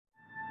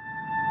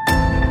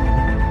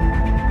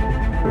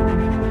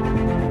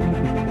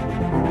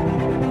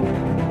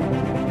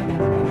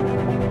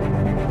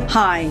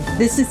Hi,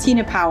 this is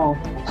Tina Powell,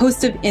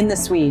 host of In the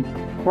Suite,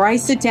 where I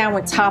sit down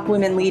with top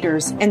women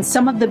leaders and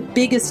some of the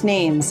biggest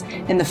names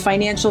in the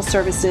financial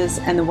services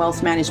and the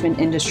wealth management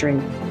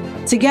industry.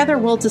 Together,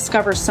 we'll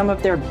discover some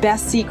of their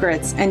best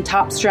secrets and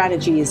top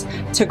strategies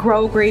to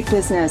grow great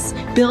business,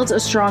 build a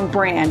strong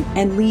brand,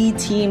 and lead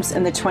teams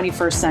in the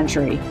 21st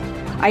century.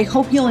 I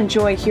hope you'll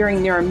enjoy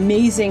hearing their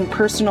amazing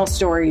personal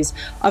stories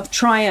of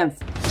triumph,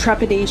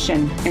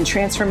 trepidation, and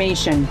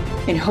transformation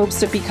in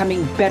hopes of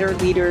becoming better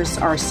leaders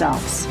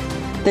ourselves.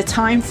 The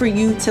time for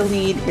you to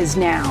lead is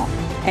now,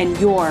 and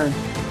you're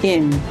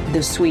in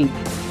the suite.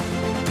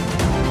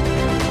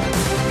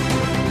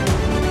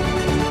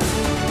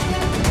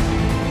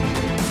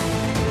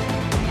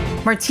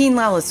 Martine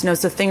Lellis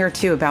knows a thing or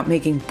two about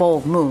making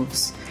bold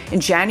moves. In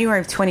January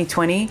of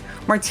 2020,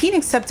 Martine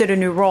accepted a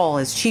new role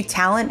as Chief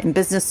Talent and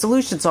Business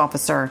Solutions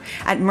Officer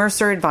at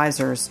Mercer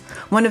Advisors,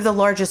 one of the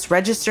largest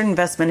registered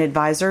investment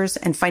advisors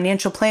and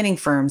financial planning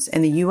firms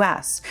in the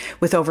U.S.,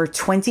 with over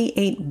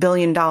 $28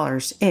 billion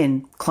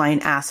in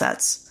client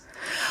assets.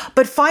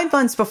 But 5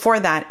 months before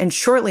that, and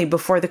shortly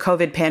before the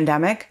COVID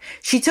pandemic,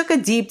 she took a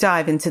deep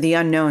dive into the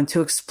unknown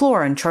to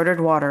explore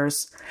uncharted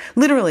waters.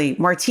 Literally,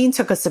 Martine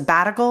took a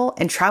sabbatical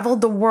and traveled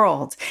the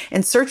world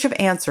in search of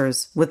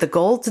answers with the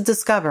goal to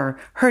discover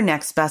her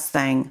next best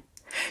thing.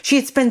 She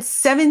had spent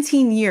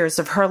 17 years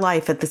of her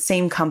life at the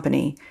same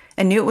company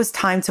and knew it was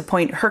time to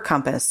point her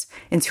compass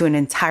into an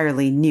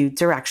entirely new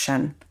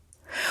direction.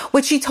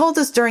 What she told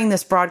us during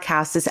this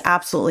broadcast is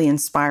absolutely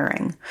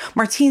inspiring.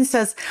 Martine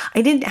says,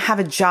 "I didn't have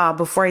a job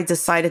before I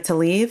decided to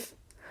leave,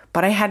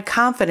 but I had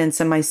confidence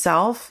in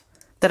myself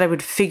that I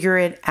would figure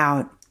it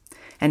out."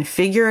 And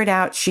figure it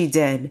out she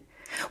did.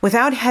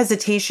 Without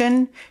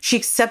hesitation, she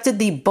accepted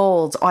the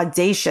bold,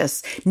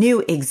 audacious,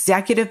 new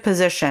executive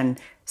position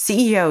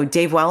CEO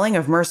Dave Welling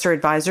of Mercer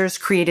Advisors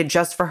created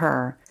just for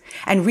her,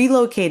 and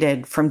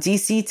relocated from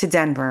DC to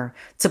Denver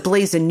to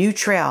blaze a new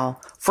trail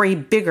for a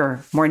bigger,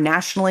 more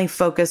nationally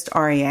focused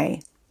RIA.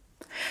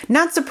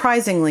 Not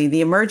surprisingly,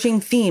 the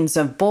emerging themes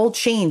of bold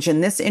change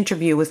in this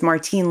interview with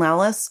Martine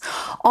Lellis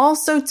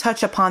also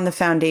touch upon the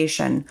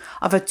foundation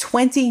of a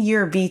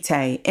 20-year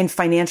vitae in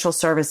financial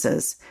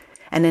services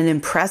and an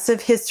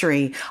impressive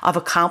history of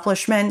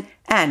accomplishment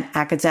and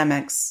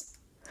academics.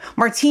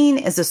 Martine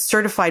is a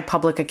certified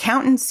public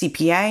accountant,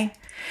 CPA,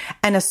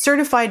 and a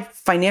certified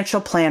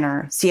financial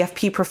planner,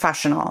 CFP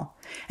professional,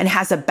 and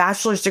has a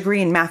bachelor's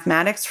degree in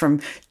mathematics from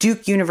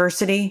Duke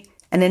University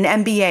and an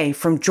MBA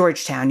from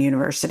Georgetown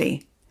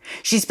University.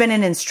 She's been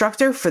an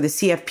instructor for the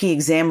CFP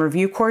exam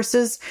review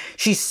courses.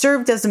 She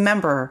served as a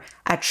member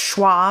at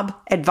Schwab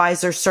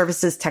Advisor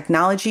Services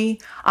Technology,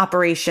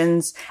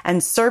 Operations,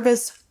 and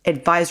Service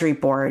Advisory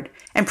Board.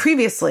 And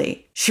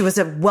previously, she was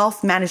a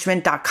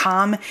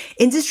wealthmanagement.com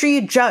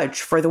industry judge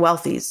for the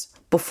wealthies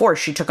before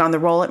she took on the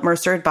role at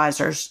Mercer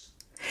Advisors.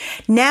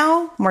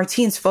 Now,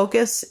 Martine's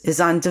focus is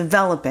on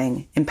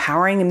developing,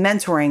 empowering, and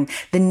mentoring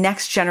the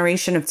next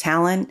generation of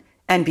talent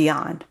and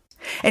beyond.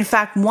 In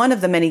fact, one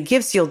of the many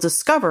gifts you'll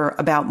discover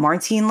about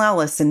Martine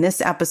Lellis in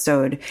this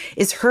episode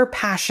is her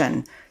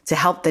passion to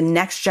help the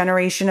next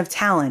generation of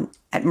talent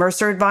at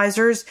Mercer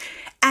Advisors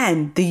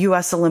and the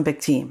U.S.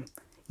 Olympic team.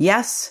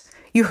 Yes,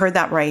 you heard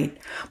that right.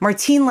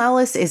 Martine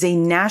Lellis is a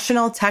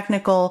national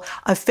technical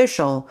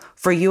official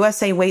for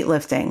USA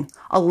Weightlifting,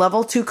 a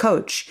level 2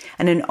 coach,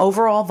 and an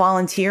overall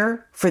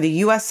volunteer for the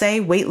USA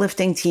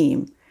Weightlifting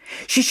team.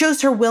 She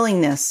shows her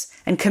willingness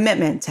and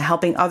commitment to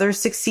helping others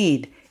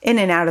succeed in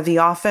and out of the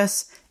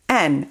office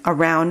and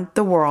around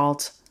the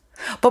world.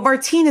 But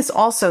Martine is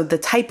also the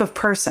type of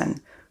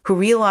person who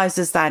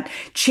realizes that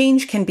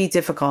change can be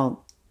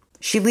difficult.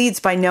 She leads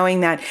by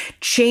knowing that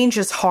change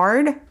is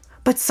hard,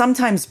 but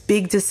sometimes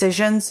big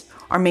decisions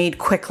are made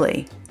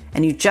quickly,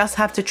 and you just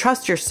have to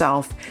trust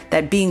yourself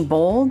that being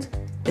bold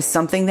is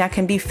something that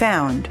can be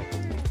found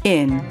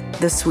in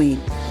the suite.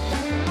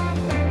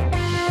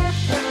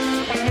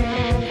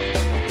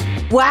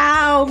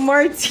 Wow,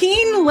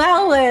 Martine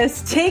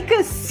Lellis, take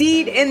a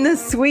seat in the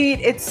suite.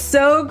 It's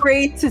so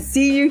great to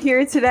see you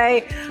here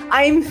today.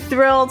 I'm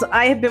thrilled.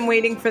 I have been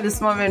waiting for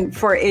this moment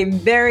for a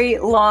very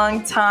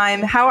long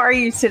time. How are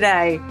you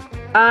today?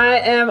 I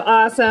am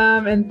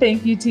awesome. And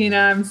thank you, Tina.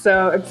 I'm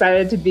so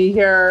excited to be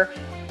here.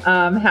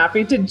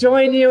 Happy to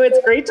join you. It's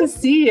great to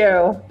see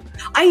you.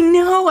 I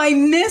know. I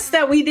missed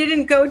that we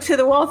didn't go to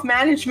the Wealth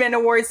Management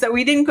Awards, that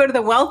we didn't go to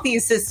the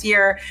Wealthies this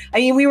year. I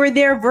mean, we were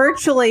there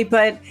virtually,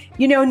 but,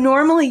 you know,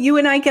 normally you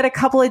and I get a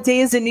couple of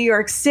days in New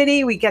York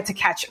City. We get to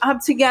catch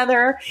up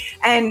together.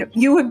 And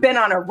you have been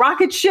on a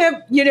rocket ship,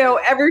 you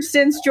know, ever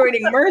since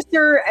joining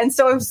Mercer. And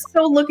so I'm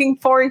still looking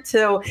forward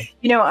to,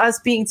 you know, us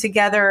being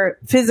together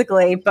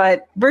physically,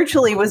 but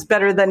virtually was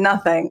better than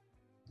nothing.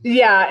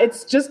 Yeah,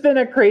 it's just been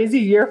a crazy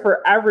year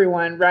for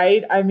everyone,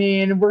 right? I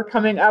mean, we're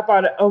coming up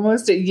on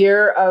almost a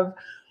year of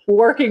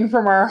working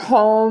from our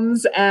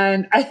homes.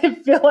 And I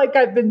feel like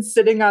I've been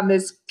sitting on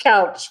this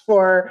couch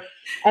for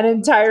an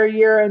entire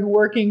year and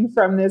working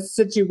from this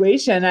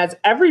situation, as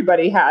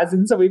everybody has.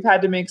 And so we've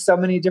had to make so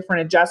many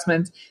different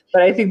adjustments.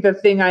 But I think the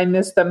thing I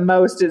miss the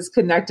most is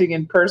connecting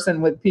in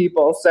person with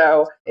people.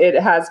 So it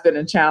has been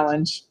a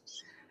challenge.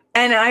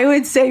 And I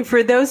would say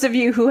for those of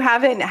you who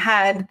haven't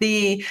had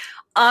the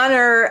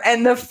honor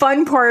and the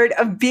fun part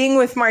of being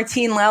with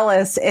Martine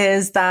Lellis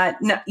is that,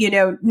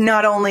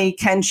 not only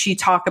can she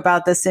talk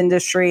about this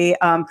industry,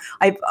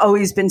 I've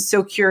always been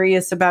so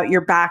curious about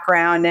your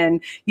background, and,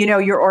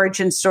 your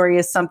origin story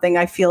is something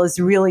I feel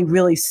is really,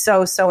 really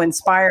so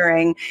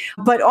inspiring.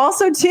 But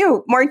also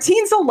too,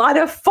 Martine's a lot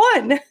of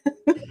fun.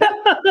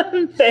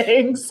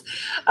 Thanks.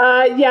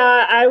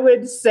 Yeah, I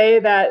would say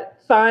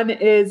that fun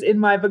is in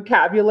my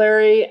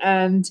vocabulary,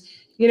 and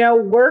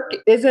work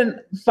isn't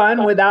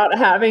fun without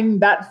having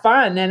that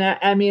fun. And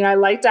I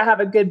like to have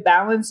a good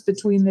balance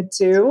between the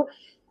two.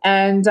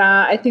 And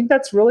I think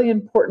that's really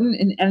important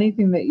in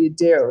anything that you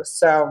do.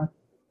 So.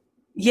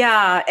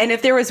 Yeah. And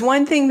if there was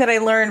one thing that I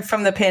learned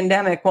from the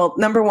pandemic, well,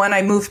 number one,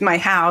 I moved my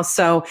house.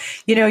 So,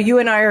 you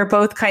and I are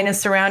both kind of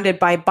surrounded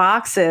by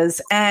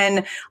boxes.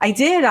 And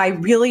I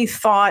really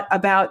thought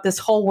about this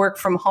whole work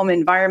from home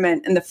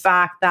environment, and the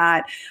fact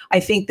that I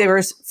think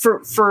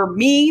for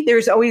me,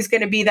 there's always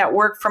going to be that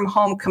work from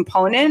home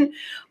component.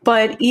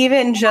 But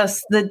even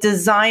just the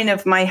design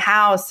of my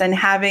house and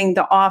having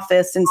the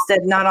office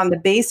instead not on the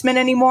basement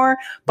anymore,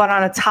 but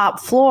on a top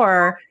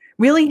floor,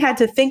 really had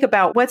to think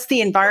about what's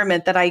the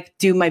environment that I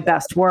do my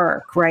best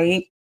work,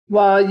 right?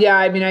 Well, yeah,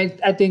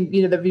 I think,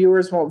 the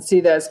viewers won't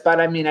see this,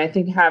 but I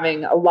think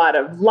having a lot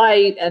of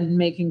light and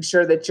making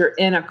sure that you're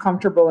in a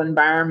comfortable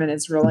environment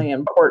is really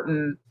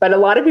important. But a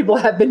lot of people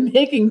have been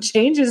making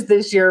changes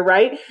this year,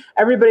 right?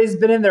 Everybody's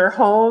been in their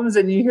homes,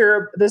 and you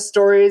hear the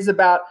stories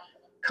about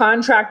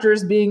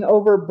contractors being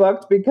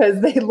overbooked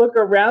because they look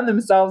around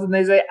themselves and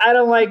they say, I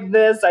don't like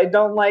this, I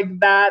don't like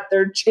that.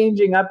 They're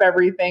changing up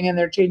everything and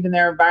they're changing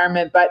their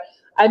environment. But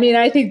I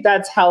think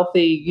that's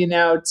healthy,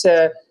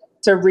 to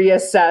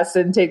reassess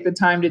and take the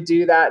time to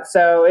do that.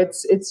 So it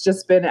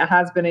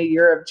has been a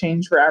year of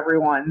change for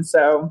everyone.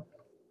 So.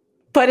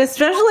 But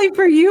especially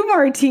for you,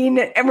 Martine,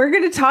 and we're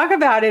going to talk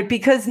about it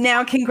because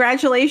now,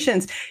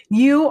 congratulations,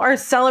 you are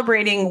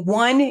celebrating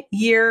 1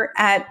 year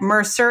at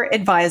Mercer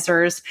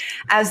Advisors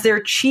as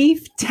their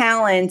Chief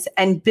Talent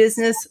and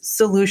Business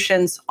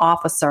Solutions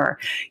Officer.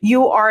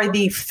 You are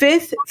the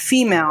 5th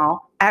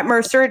female at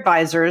Mercer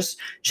Advisors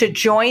to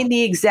join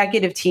the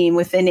executive team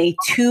within a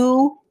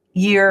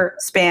 2-year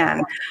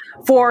span.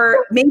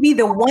 For maybe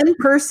the one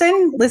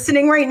person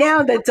listening right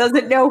now that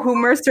doesn't know who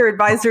Mercer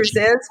Advisors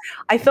is,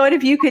 I thought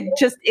if you could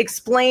just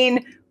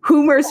explain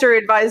who Mercer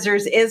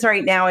Advisors is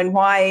right now and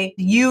why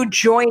you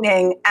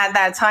joining at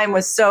that time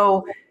was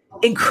so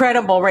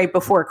incredible right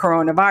before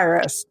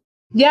coronavirus.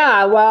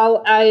 Yeah,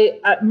 well,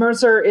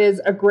 Mercer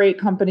is a great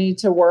company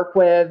to work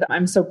with.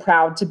 I'm so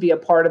proud to be a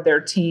part of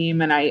their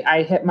team. And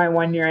I hit my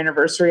 1-year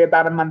anniversary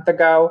about a month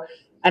ago.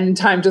 And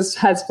time just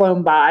has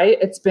flown by.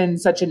 It's been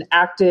such an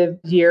active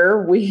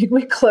year. We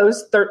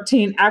closed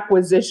 13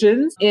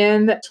 acquisitions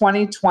in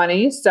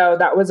 2020. So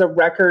that was a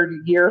record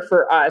year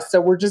for us.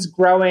 So we're just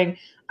growing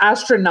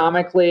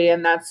astronomically.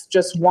 And that's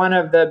just one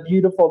of the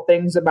beautiful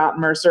things about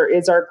Mercer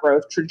is our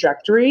growth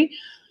trajectory.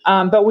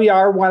 But we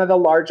are one of the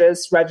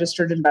largest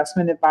registered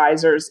investment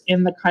advisors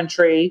in the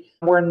country.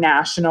 We're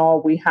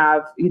national. We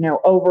have,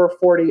 over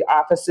 40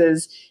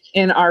 offices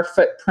in our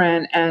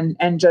footprint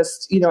and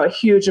just, a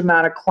huge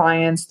amount of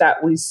clients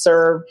that we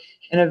serve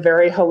in a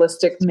very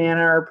holistic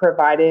manner,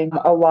 providing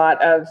a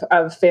lot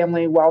of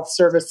family wealth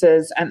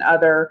services and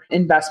other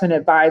investment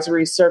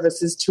advisory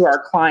services to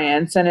our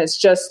clients. And it's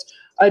just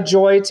a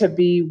joy to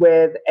be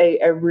with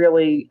a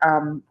really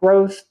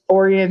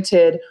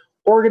growth-oriented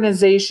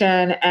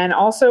organization, and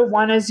also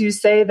one, as you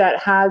say, that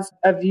has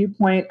a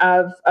viewpoint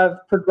of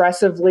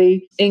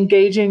progressively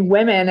engaging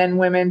women and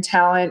women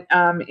talent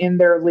in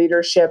their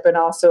leadership and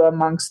also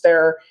amongst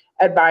their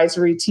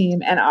advisory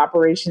team and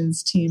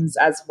operations teams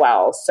as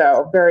well.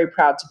 So very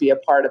proud to be a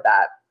part of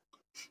that.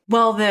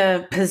 Well,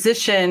 the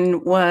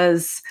position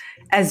was,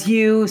 as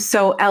you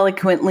so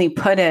eloquently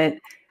put it,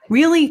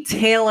 really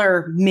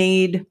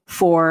tailor-made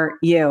for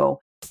you.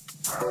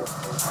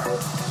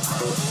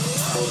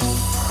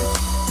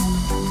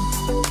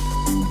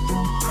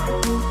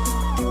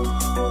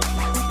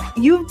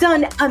 You've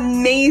done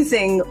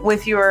amazing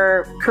with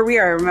your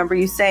career. I remember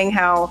you saying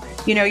how,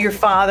 your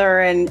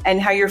father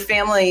and how your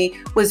family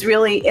was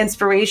really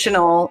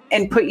inspirational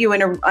and put you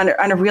on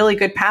a really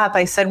good path.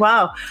 I said,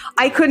 wow,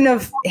 I couldn't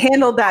have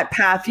handled that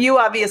path. You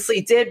obviously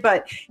did,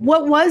 but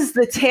what was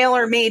the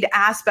tailor-made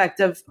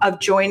aspect of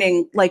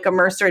joining like a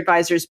Mercer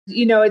Advisors?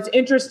 It's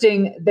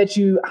interesting that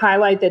you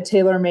highlight the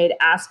tailor-made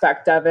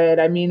aspect of it.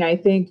 I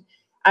think,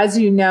 as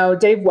you know,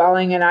 Dave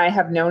Welling and I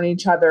have known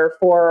each other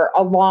for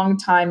a long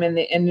time in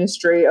the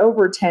industry,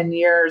 over 10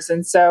 years.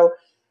 And so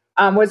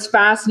what's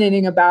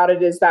fascinating about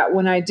it is that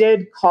when I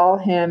did call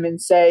him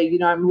and say,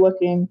 I'm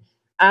looking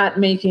at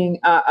making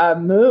a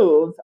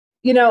move,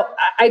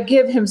 I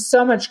give him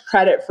so much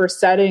credit for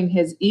setting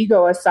his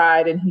ego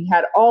aside. And he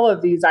had all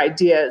of these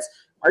ideas.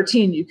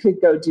 Martine, you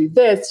could go do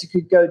this, you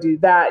could go do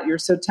that. You're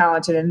so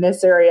talented in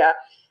this area.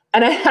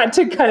 And I had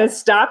to kind of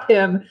stop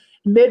him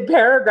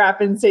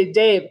mid-paragraph and say,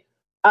 Dave,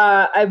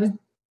 I was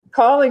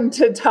calling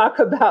to talk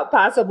about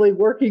possibly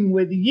working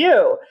with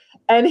you.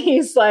 And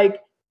he's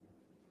like,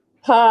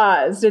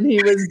 paused, and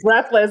he was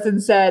breathless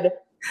and said,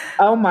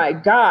 oh my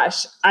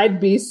gosh, I'd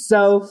be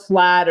so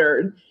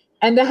flattered.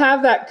 And to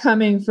have that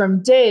coming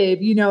from Dave,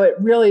 it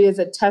really is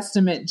a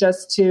testament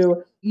just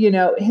to,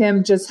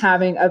 him just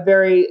having a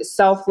very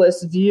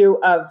selfless view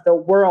of the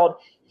world.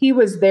 He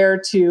was there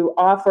to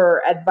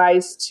offer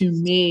advice to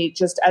me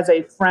just as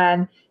a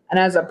friend and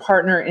as a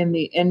partner in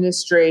the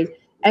industry.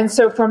 And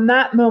so from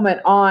that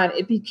moment on,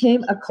 it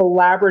became a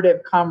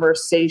collaborative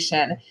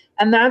conversation.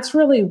 And that's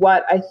really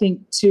what I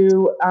think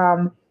two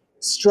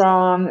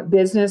strong,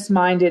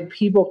 business-minded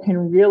people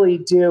can really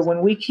do.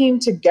 When we came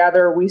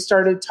together, we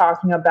started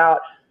talking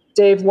about,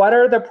 Dave, what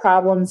are the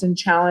problems and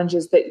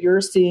challenges that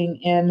you're seeing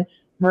in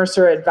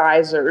Mercer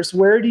Advisors?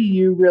 Where do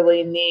you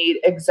really need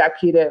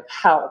executive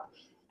help?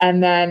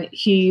 And then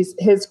his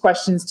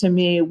questions to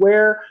me,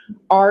 where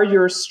are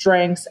your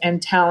strengths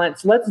and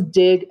talents? Let's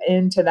dig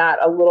into that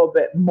a little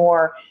bit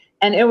more.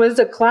 And it was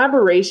a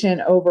collaboration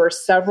over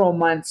several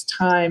months'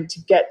 time to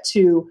get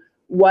to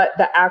what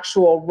the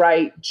actual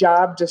right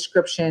job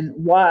description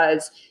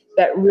was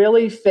that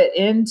really fit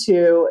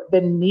into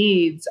the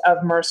needs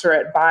of Mercer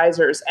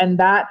Advisors. And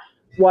that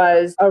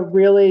was a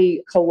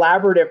really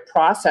collaborative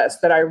process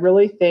that I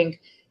really think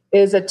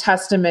is a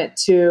testament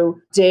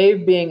to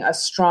Dave being a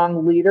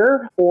strong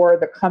leader for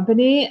the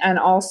company, and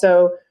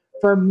also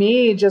for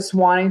me just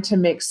wanting to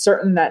make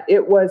certain that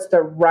it was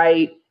the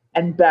right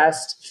and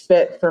best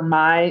fit for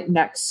my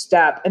next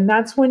step. And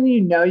that's when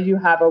you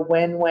have a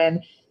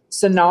win-win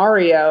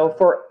scenario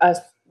for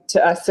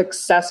a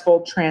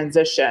successful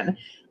transition.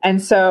 And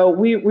so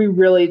we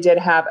really did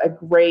have a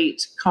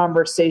great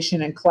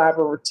conversation and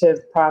collaborative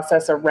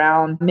process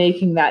around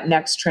making that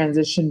next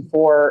transition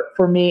for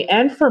me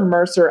and for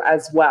Mercer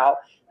as well.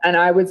 And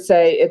I would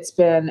say it's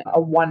been a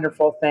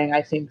wonderful thing,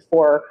 I think,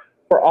 for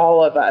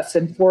all of us,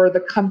 and for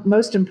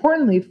most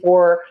importantly,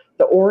 for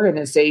the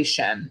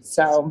organization.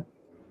 So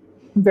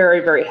very,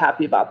 very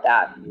happy about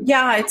that.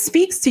 Yeah, it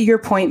speaks to your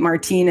point,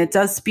 Martine. It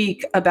does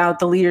speak about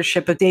the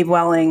leadership of Dave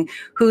Welling,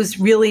 who's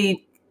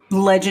really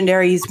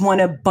legendary. He's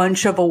won a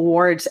bunch of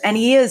awards, and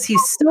he's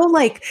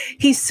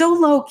so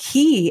low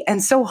key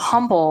and so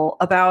humble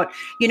about,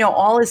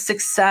 all his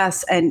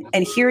success. And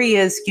here he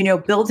is,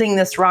 building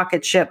this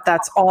rocket ship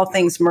that's all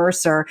things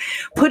Mercer,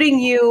 putting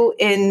you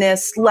in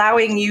this,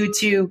 allowing you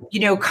to,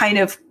 kind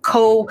of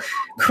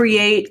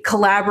co-create,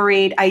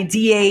 collaborate,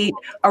 ideate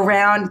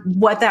around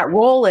what that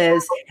role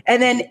is. And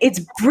then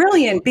it's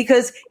brilliant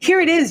because here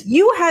it is.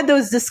 You had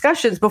those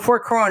discussions before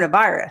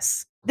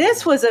coronavirus.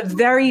 This was a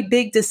very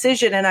big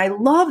decision. And I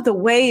love the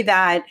way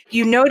that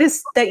you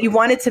noticed that you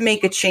wanted to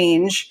make a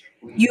change.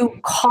 You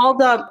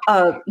called up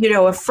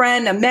a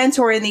friend, a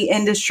mentor in the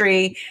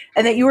industry,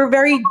 and that you were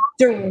very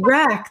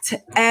direct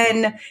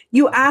and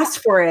you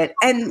asked for it.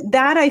 And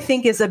that, I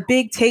think, is a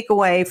big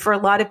takeaway for a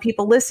lot of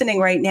people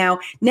listening right now.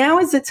 Now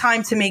is the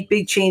time to make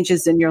big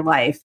changes in your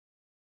life.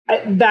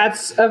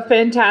 That's a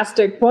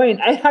fantastic point.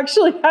 I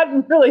actually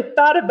hadn't really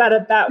thought about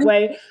it that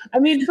way. I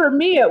mean, for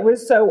me, it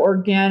was so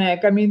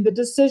organic. I mean, the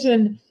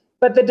decision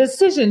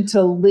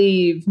to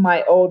leave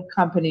my old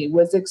company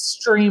was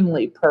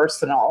extremely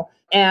personal.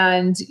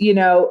 And,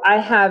 I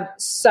have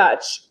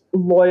such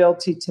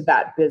loyalty to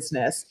that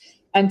business.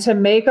 And to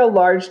make a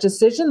large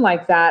decision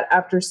like that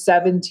after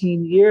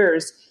 17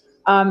 years,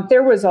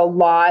 there was a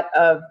lot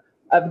of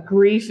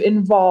grief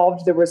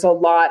involved. There was a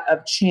lot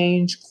of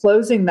change,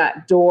 closing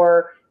that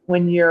door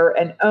when you're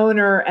an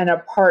owner and a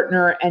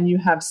partner and you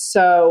have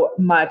so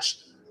much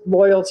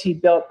loyalty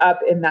built up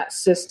in that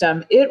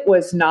system. It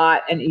was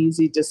not an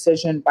easy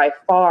decision by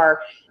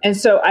far. And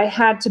so I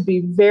had to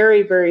be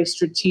very, very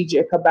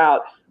strategic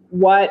about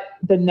what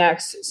the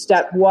next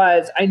step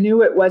was. I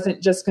knew it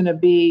wasn't just going to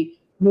be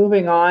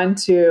moving on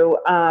to,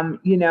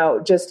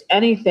 just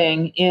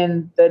anything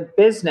in the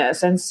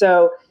business. And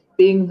so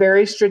being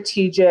very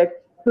strategic,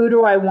 who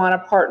do I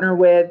want to partner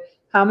with?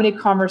 How many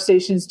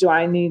conversations do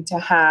I need to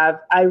have?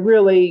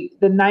 The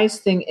nice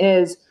thing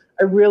is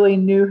I really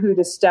knew who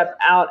to step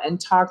out and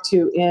talk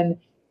to in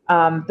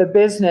the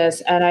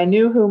business. And I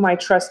knew who my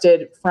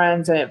trusted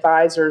friends and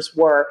advisors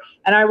were.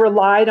 And I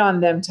relied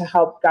on them to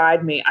help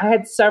guide me. I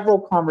had several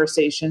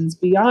conversations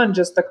beyond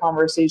just the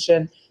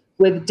conversation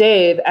with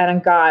Dave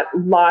and got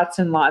lots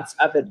and lots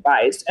of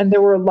advice. And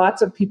there were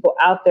lots of people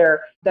out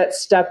there that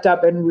stepped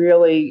up and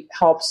really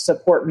helped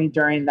support me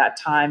during that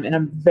time. And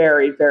I'm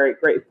very, very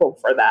grateful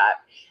for that.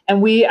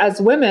 And we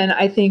as women,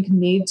 I think,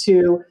 need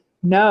to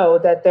know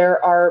that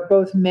there are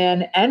both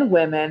men and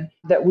women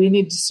that we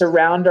need to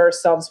surround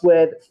ourselves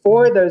with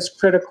for those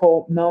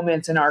critical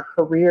moments in our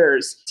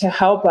careers to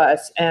help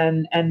us,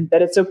 and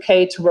that it's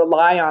okay to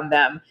rely on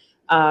them.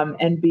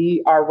 And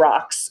be our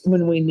rocks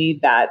when we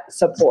need that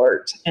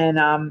support. And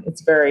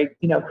it's very,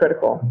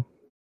 critical.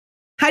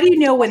 how do you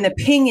know when the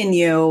ping in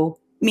you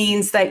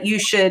means that you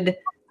should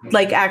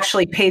like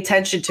actually pay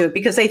attention to it?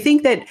 Because I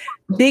think that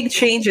big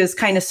changes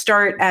kind of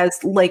start as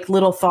like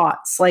little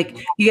thoughts. Like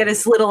you get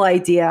this little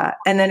idea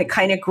and then it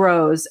kind of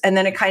grows and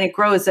then it kind of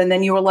grows. And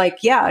then you were like,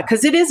 yeah,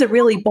 because it is a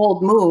really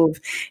bold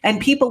move.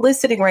 And people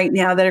listening right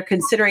now that are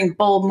considering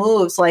bold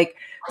moves, like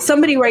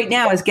somebody right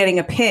now is getting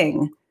a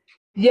ping.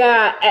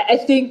 Yeah, I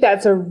think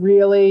that's a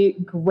really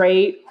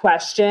great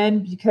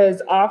question,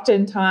 because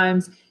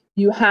oftentimes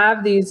you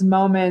have these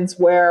moments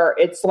where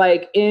it's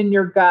like in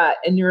your gut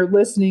and you're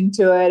listening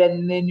to it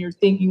and then you're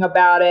thinking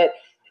about it.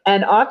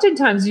 And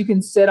oftentimes you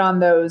can sit on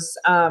those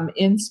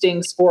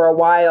instincts for a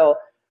while.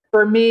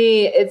 For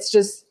me, it's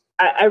just,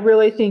 I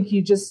really think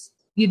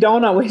you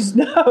don't always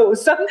know.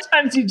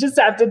 Sometimes you just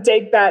have to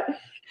take that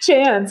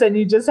chance and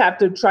you just have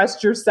to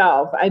trust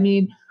yourself. I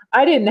mean,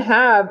 I didn't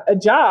have a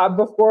job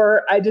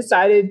before I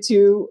decided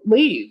to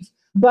leave,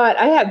 but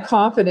I had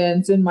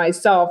confidence in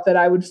myself that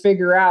I would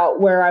figure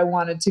out where I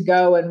wanted to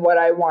go and what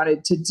I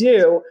wanted to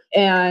do.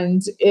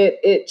 And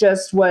it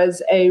just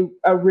was a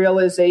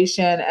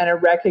realization and a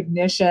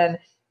recognition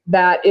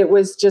that it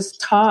was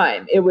just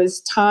time. It was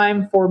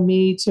time for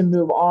me to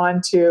move on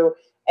to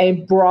a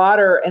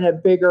broader and a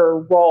bigger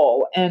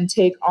role and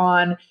take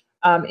on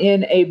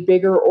in a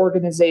bigger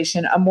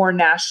organization, a more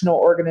national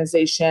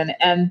organization.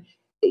 And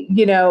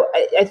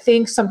I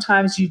think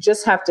sometimes you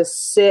just have to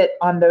sit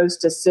on those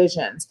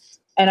decisions.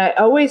 And I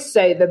always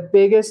say the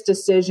biggest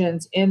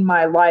decisions in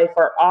my life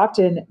are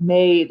often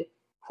made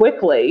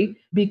quickly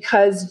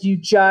because you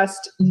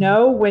just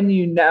know when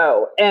you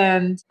know.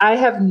 And I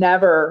have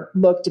never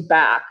looked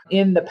back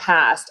in the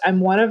past. I'm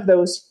one of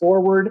those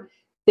forward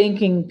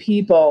thinking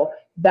people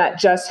that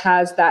just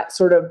has that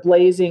sort of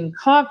blazing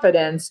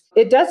confidence.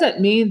 It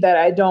doesn't mean that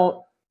I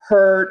don't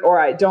hurt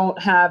or I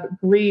don't have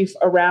grief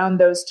around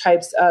those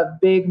types of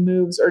big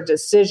moves or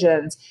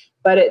decisions,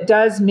 but it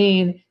does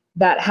mean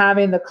that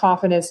having the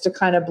confidence to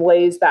kind of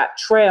blaze that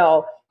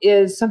trail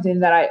is something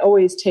that I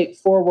always take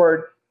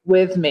forward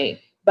with me.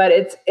 But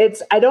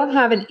I don't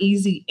have an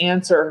easy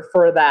answer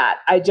for that.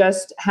 I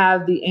just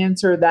have the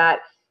answer that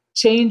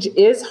change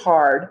is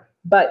hard,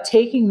 but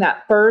taking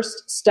that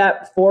first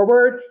step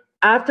forward,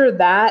 after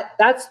that,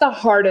 that's the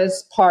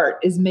hardest part,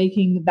 is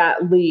making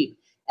that leap.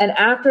 And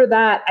after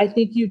that, I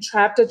think you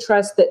have to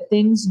trust that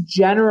things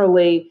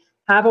generally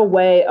have a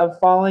way of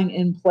falling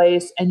in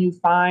place and you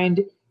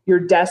find your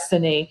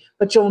destiny,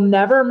 but you'll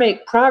never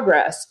make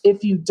progress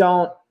if you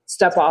don't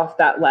step off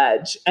that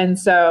ledge. And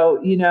so,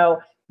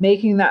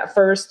 making that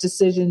first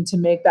decision to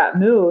make that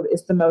move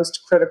is the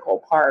most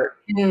critical part.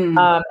 And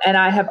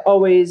I have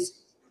always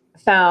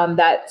found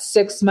that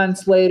 6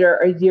 months later,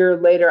 a year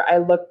later, I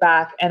look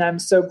back and I'm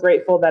so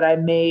grateful that I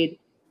made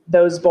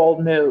those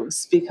bold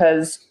moves,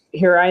 because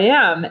here I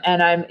am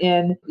and I'm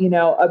in,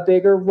 a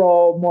bigger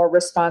role, more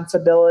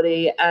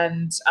responsibility,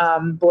 and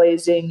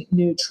blazing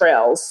new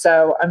trails.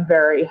 So I'm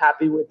very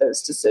happy with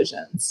those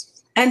decisions.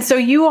 And so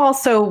you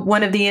also,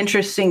 one of the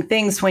interesting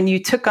things when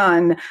you took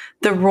on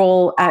the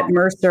role at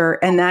Mercer,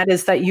 and that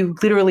is that you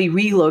literally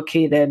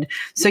relocated.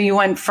 So you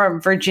went from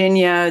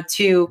Virginia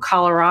to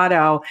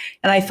Colorado.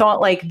 And I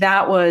thought like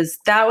that was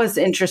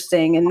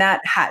interesting. And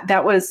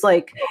that was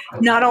like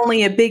not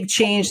only a big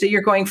change that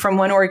you're going from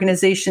one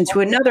organization to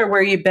another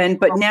where you've been,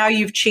 but now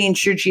you've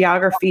changed your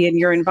geography and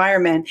your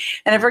environment.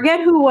 And I forget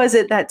who was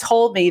it that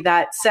told me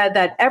that, said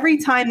that every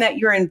time that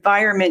your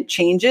environment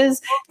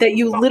changes, that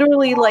you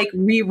literally like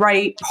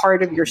rewrite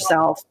part of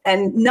yourself.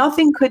 And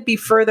nothing could be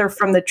further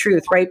from the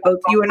truth, right? Both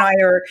you and I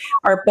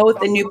are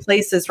both in new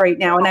places right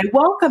now. And I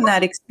welcome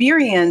that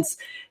experience.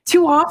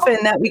 Too often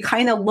that we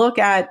kind of look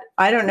at,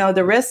 I don't know,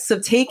 the risks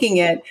of taking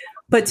it.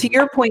 But to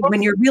your point,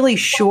 when you're really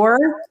sure,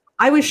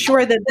 I was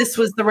sure that this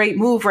was the right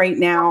move right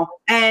now.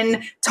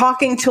 And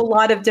talking to a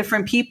lot of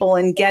different people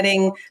and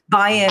getting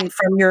buy-in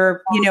from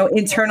your,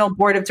 internal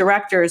board of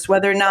directors,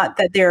 whether or not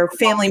that they're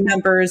family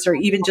members or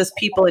even just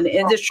people in the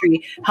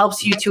industry,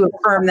 helps you to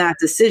affirm that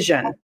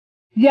decision.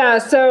 Yeah,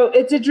 so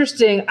it's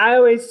interesting. I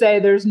always say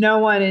there's no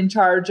one in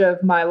charge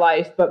of my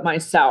life but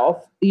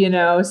myself,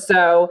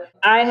 so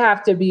I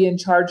have to be in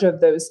charge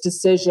of those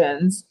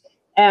decisions.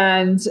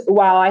 And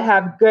while I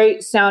have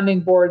great sounding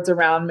boards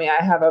around me,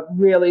 I have a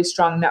really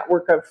strong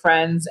network of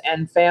friends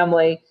and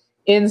family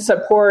in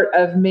support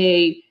of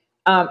me.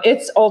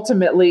 It's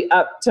ultimately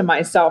up to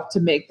myself to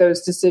make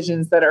those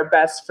decisions that are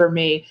best for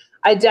me.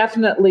 I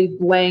definitely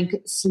blank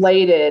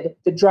slated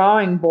the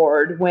drawing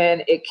board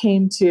when it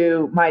came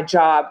to my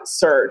job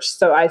search.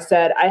 So I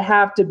said, I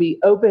have to be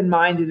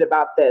open-minded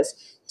about this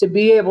to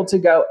be able to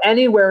go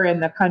anywhere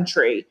in the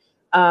country.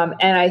 And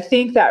I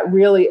think that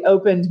really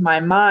opened my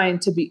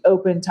mind to be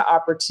open to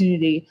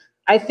opportunity.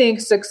 I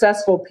think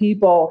successful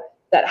people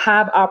that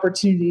have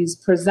opportunities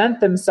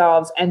present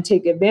themselves and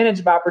take advantage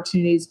of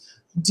opportunities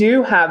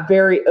do have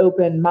very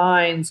open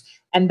minds.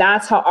 And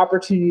that's how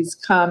opportunities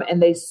come,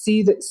 and they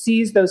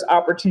seize those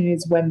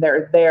opportunities when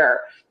they're there.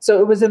 So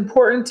it was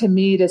important to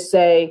me to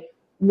say,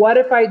 what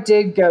if I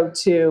did go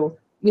to,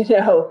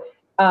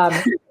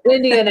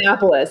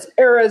 Indianapolis,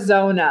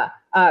 Arizona,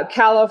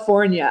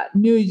 California,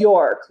 New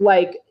York,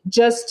 like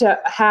just to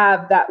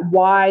have that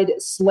wide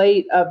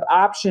slate of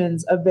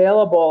options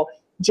available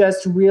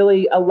just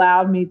really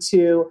allowed me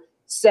to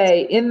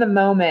say in the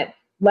moment,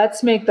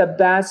 let's make the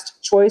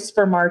best choice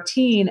for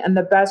Martine and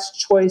the best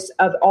choice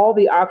of all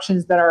the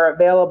options that are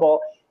available.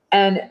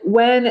 And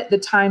when the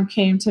time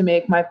came to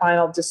make my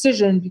final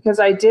decision, because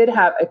I did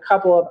have a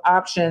couple of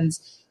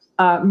options,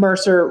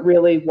 Mercer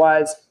really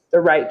was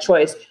the right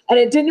choice. And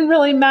it didn't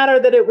really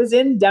matter that it was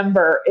in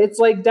Denver. It's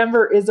like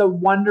Denver is a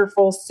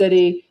wonderful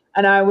city.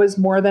 And I was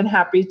more than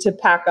happy to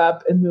pack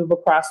up and move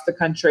across the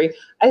country.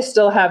 I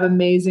still have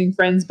amazing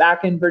friends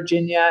back in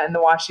Virginia and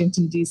the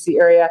Washington, D.C.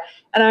 area.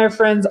 And I have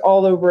friends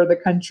all over the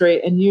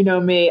country. And you know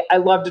me, I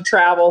love to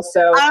travel.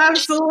 So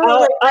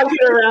absolutely, I'll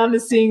get around to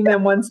seeing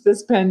them once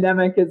this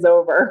pandemic is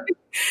over.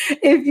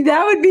 If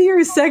that would be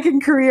your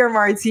second career,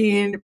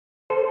 Martine.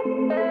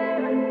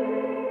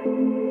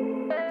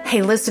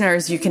 Hey,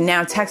 listeners, you can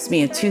now text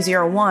me at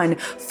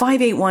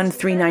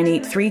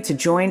 201-581-3983 to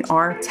join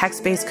our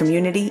text-based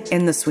community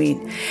in the suite.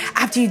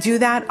 After you do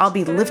that, I'll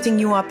be lifting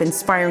you up,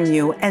 inspiring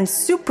you, and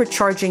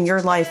supercharging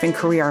your life and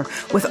career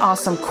with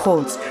awesome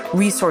quotes,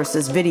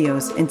 resources,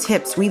 videos, and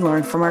tips we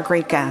learned from our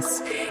great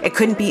guests. It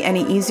couldn't be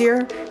any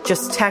easier.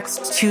 Just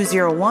text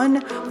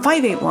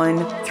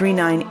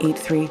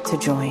 201-581-3983 to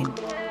join.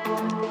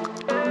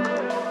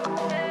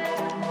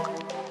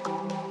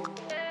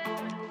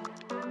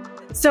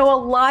 So a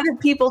lot of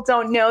people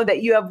don't know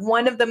that you have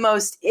one of the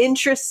most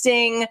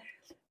interesting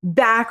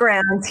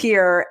backgrounds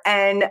here.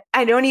 And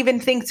I don't even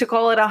think to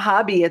call it a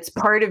hobby. It's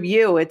part of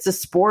you. It's a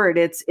sport.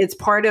 It's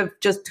part of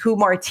just who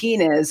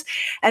Martine is.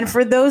 And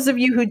for those of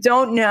you who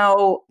don't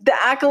know, the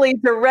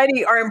accolades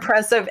already are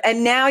impressive.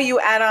 And now you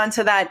add on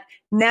to that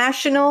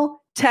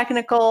national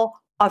technical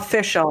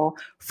official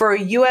for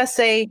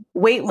USA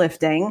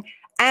weightlifting.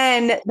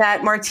 And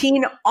that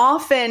Martine,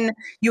 often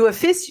you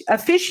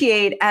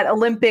officiate at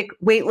Olympic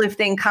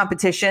weightlifting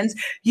competitions.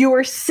 You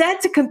were set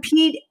to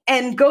compete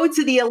and go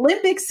to the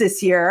Olympics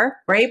this year,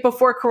 right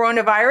before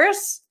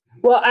coronavirus.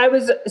 Well, I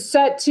was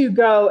set to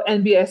go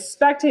and be a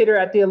spectator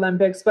at the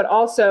Olympics, but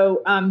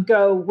also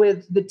go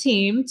with the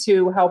team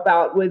to help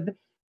out with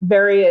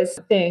various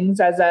things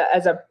as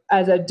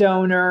a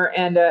donor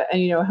and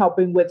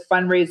helping with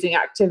fundraising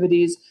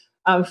activities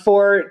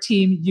for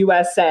Team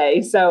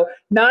USA. So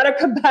not a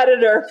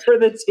competitor for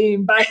the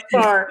team by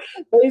far.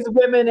 These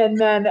women and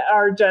men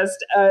are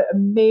just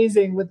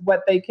amazing with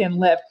what they can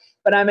lift.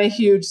 But I'm a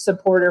huge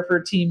supporter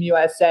for Team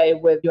USA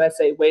with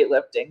USA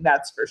weightlifting.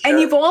 That's for sure. And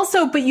you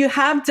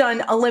have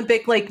done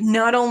Olympic, like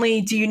not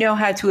only do you know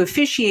how to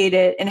officiate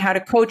it and how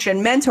to coach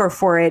and mentor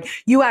for it,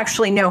 you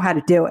actually know how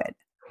to do it.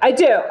 I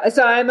do.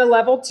 So I'm a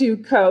level 2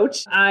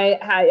 coach. I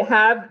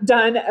have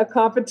done a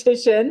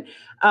competition.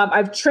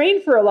 I've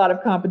trained for a lot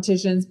of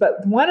competitions,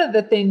 but one of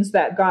the things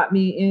that got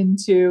me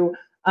into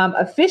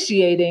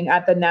officiating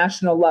at the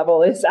national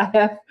level is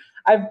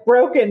I've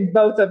broken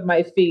both of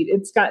my feet.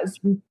 It's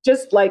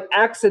just like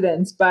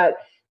accidents, but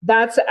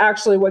that's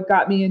actually what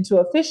got me into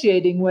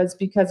officiating, was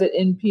because it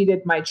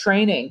impeded my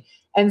training.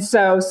 And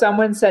so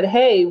someone said,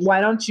 hey,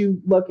 why don't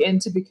you look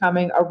into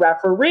becoming a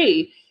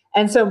referee?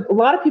 And so a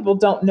lot of people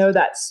don't know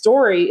that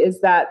story, is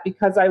that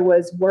because I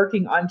was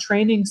working on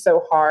training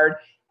so hard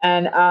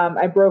and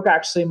I broke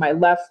actually my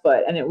left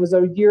foot, and it was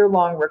a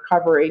year-long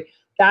recovery.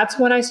 That's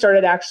when I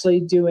started actually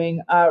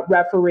doing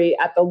referee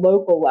at the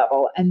local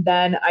level. And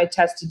then I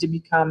tested to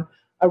become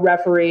a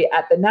referee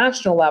at the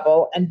national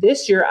level. And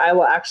this year I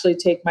will actually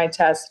take my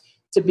test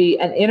to be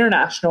an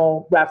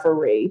international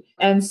referee.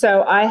 And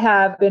so I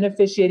have been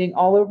officiating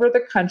all over the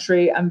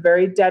country. I'm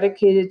very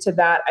dedicated to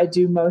that. I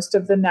do most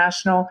of the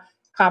national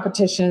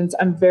competitions.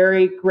 I'm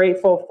very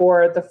grateful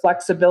for the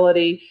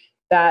flexibility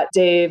that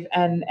Dave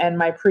and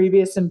my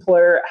previous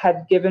employer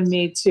had given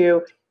me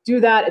to do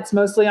that. It's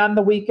mostly on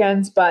the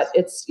weekends, but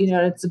it's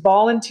a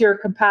volunteer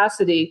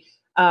capacity.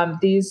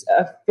 These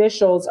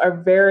officials are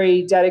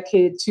very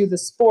dedicated to the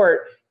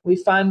sport. We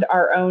fund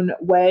our own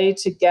way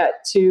to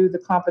get to the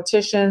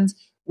competitions.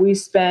 We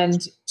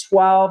spend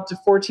 12 to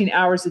 14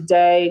 hours a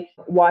day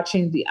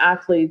watching the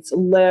athletes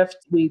lift.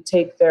 We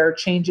take their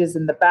changes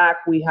in the back.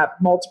 We have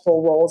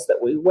multiple roles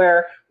that we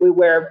wear. We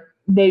wear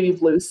navy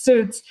blue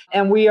suits,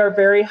 and we are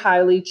very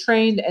highly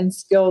trained and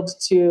skilled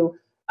to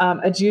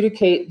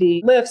adjudicate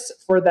the lifts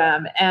for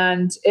them.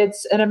 And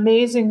it's an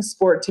amazing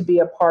sport to be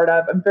a part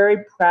of. I'm very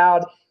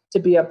proud to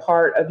be a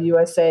part of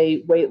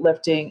USA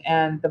weightlifting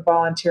and the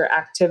volunteer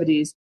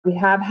activities. We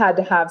have had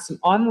to have some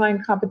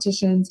online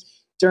competitions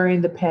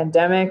during the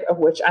pandemic, of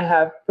which I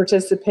have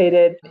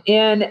participated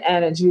in,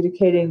 and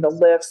adjudicating the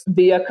lifts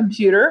via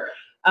computer.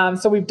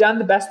 So we've done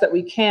the best that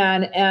we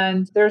can,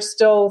 and there's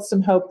still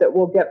some hope that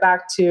we'll get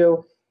back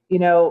to,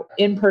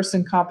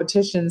 in-person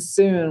competitions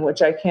soon,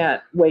 which I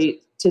can't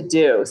wait to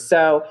do.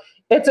 So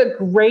it's a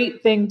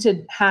great thing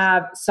to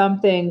have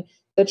something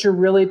that you're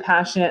really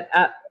passionate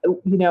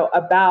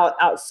about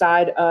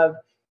outside of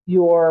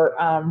your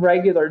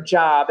regular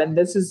job. And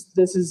this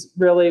is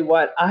really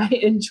what I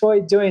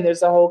enjoy doing.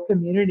 There's a whole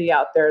community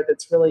out there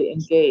that's really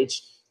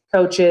engaged: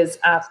 coaches,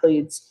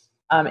 athletes,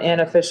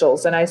 and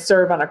officials. And I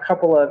serve on a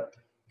couple of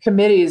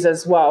committees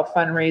as well,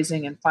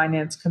 fundraising and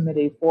finance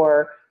committee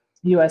for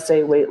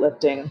USA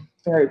Weightlifting.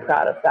 Very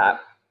proud of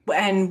that.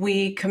 And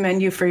we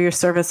commend you for your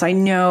service. I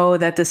know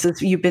that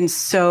you've been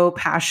so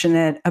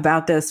passionate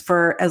about this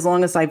for as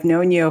long as I've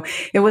known you.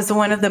 It was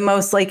one of the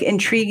most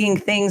intriguing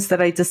things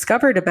that I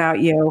discovered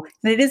about you.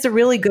 And it is a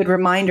really good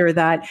reminder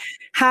that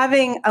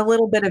having a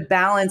little bit of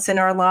balance in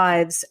our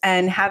lives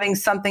and having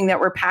something that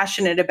we're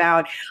passionate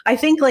about, I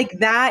think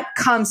that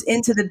comes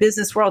into the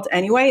business world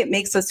anyway. It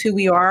makes us who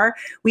we are.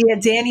 We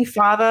had Danny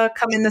Fava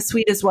come in the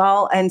suite as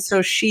well. And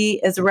so she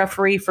is a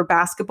referee for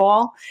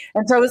basketball.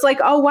 And so I was like,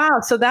 oh, wow.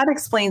 So that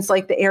explains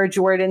the Air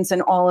Jordans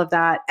and all of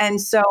that.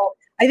 And so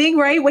I think,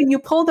 right, when you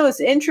pull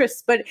those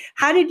interests, but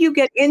how did you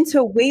get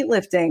into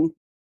weightlifting?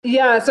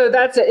 Yeah, so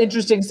that's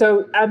interesting.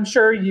 So I'm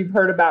sure you've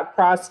heard about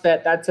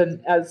CrossFit. That's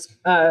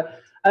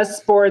a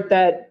sport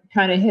that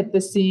kind of hit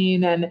the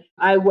scene. And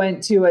I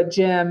went to a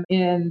gym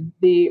in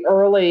the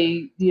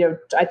early,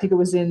 I think it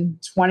was in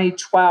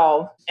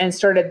 2012 and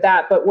started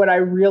that. But what I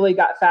really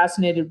got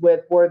fascinated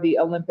with were the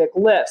Olympic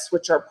lifts,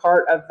 which are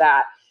part of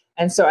that.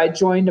 And so I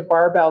joined a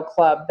barbell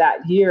club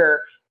that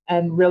year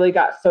and really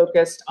got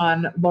focused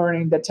on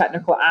learning the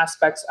technical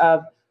aspects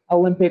of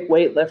Olympic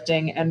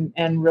weightlifting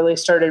and really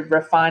started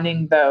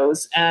refining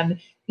those. And,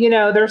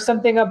 there's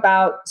something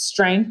about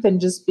strength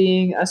and just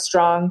being a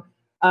strong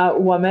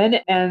woman.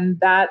 And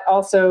that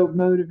also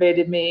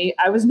motivated me.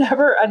 I was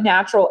never a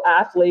natural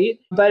athlete,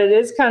 but it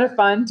is kind of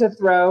fun to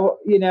throw,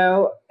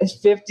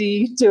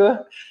 50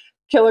 to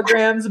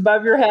kilograms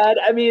above your head.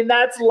 I mean,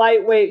 that's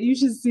lightweight. You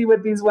should see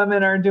what these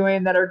women are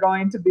doing that are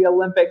going to the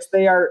Olympics.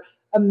 They are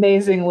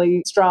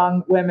amazingly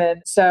strong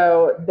women.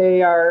 So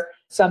they are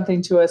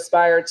something to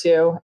aspire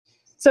to.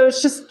 So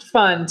it's just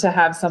fun to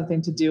have something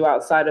to do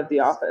outside of the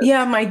office.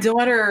 Yeah, my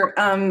daughter,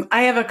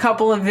 I have a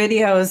couple of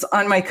videos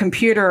on my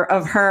computer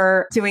of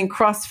her doing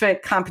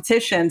CrossFit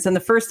competitions. And the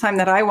first time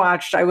that I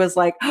watched, I was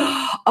like,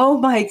 oh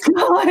my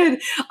God,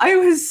 I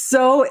was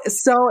so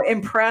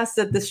impressed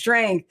at the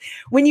strength.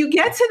 When you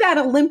get to that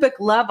Olympic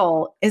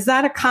level, is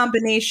that a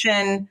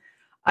combination?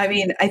 I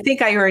mean, I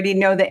think I already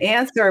know the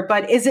answer,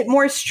 but is it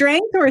more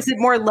strength or is it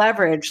more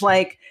leverage?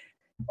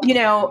 They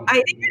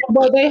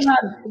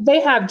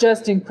have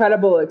just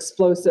incredible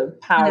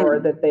explosive power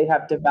that they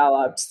have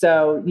developed.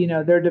 So,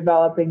 they're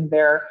developing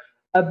their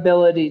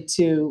ability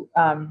to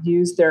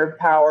use their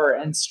power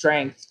and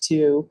strength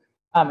to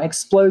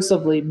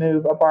explosively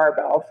move a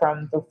barbell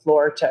from the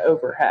floor to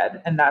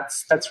overhead. And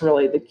that's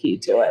really the key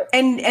to it.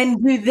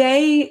 And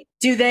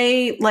do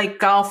they like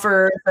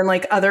golfers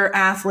and other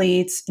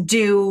athletes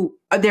do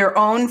their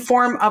own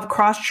form of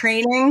cross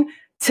training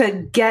to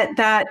get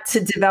that, to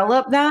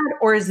develop that?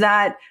 Or is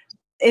that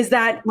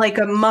like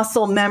a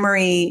muscle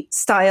memory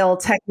style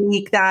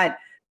technique that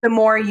the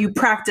more you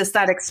practice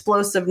that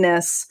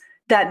explosiveness,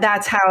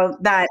 that's how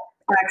that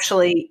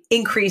actually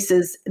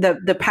increases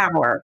the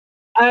power?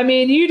 I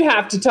mean, you'd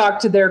have to talk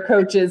to their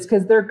coaches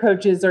because their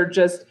coaches are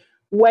just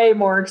way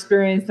more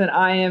experienced than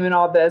I am in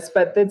all this,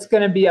 but it's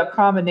going to be a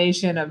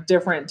combination of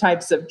different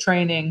types of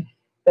training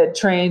that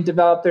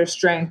develop their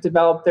strength,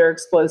 develop their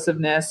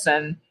explosiveness,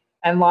 and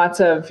lots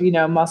of,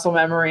 muscle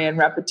memory and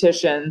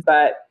repetition.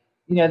 But,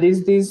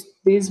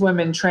 these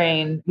women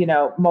train,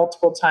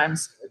 multiple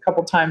times, a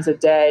couple times a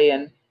day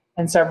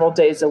and several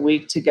days a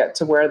week to get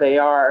to where they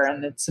are.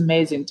 And it's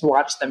amazing to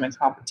watch them in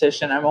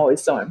competition. I'm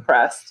always so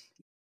impressed.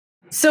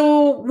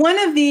 So one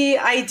of the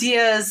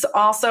ideas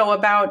also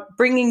about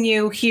bringing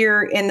you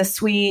here in the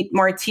suite,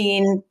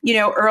 Martine,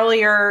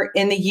 earlier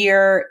in the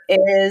year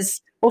is,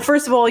 well,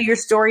 first of all, your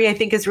story, I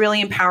think, is really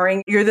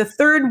empowering. You're the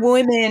third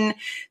woman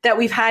that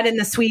we've had in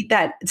the suite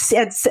that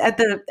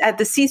at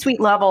the C-suite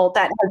level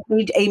that has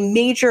made a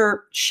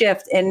major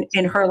shift in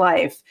her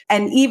life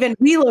and even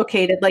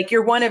relocated.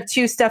 You're one of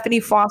two. Stephanie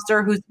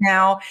Foster, who's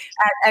now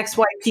at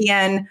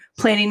XYPN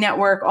Planning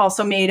Network,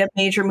 also made a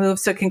major move.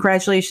 So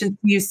congratulations to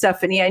you,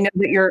 Stephanie. I know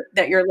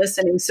that you're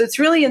listening. So it's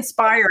really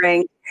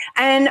inspiring.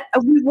 And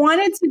we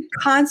wanted to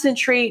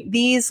concentrate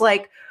these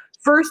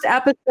first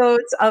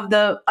episodes of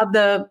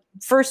the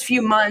first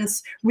few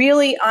months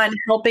really on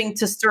helping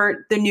to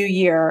start the new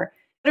year.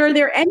 Are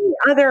there any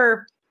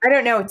other,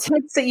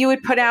 tips that you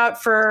would put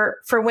out for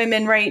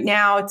women right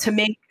now to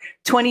make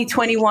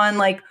 2021,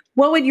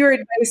 what would your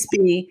advice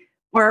be?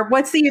 Or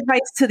what's the advice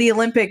to the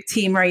Olympic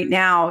team right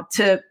now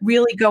to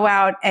really go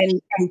out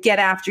and get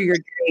after your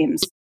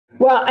dreams?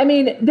 Well, I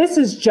mean, this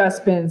has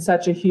just been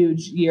such a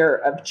huge year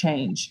of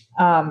change.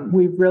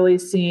 We've really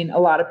seen a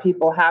lot of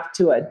people have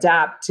to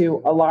adapt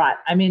to a lot.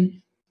 I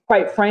mean,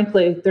 quite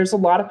frankly, there's a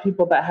lot of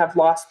people that have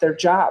lost their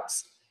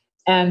jobs.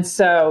 And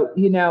so,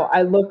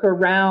 I look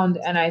around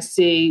and I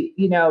see,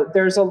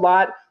 there's a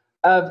lot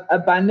of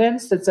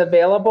abundance that's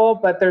available,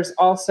 but there's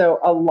also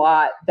a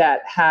lot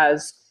that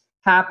has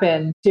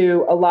happened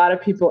to a lot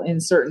of people in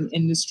certain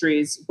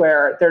industries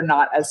where they're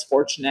not as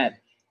fortunate.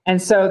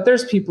 And so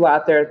there's people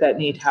out there that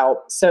need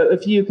help. So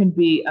if you can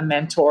be a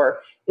mentor,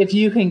 if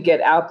you can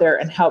get out there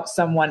and help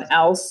someone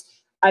else,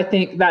 I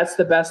think that's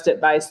the best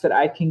advice that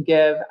I can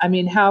give. I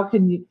mean, how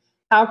can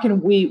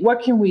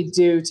what can we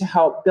do to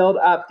help build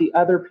up the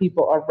other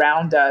people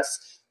around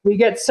us? We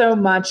get so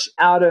much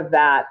out of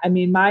that. I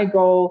mean, my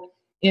goal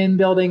in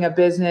building a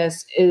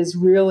business is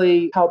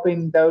really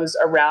helping those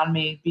around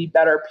me be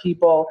better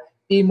people,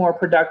 be more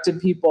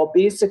productive people,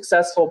 be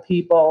successful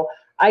people.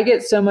 I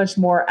get so much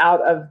more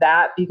out of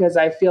that because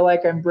I feel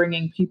like I'm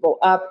bringing people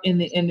up in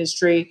the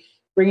industry,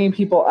 bringing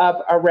people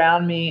up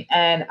around me.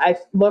 And I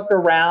look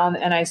around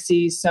and I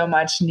see so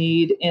much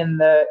need in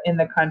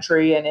the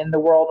country and in the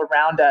world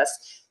around us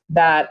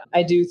that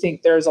I do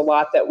think there's a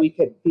lot that we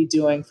could be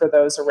doing for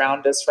those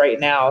around us right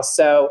now.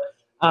 So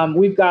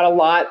we've got a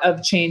lot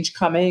of change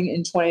coming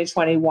in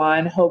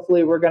 2021.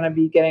 Hopefully, we're going to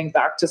be getting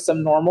back to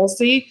some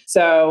normalcy.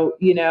 So,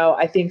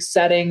 I think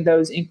setting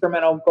those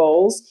incremental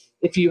goals,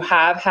 if you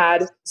have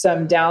had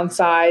some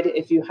downside,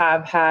 if you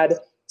have had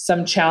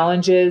some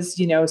challenges,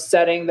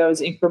 setting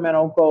those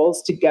incremental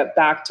goals to get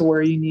back to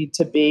where you need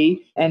to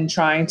be and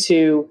trying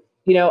to,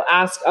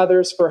 ask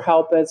others for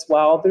help as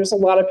well. There's a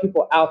lot of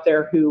people out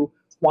there who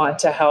want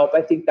to help.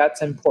 I think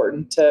that's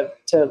important to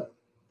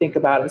think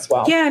about as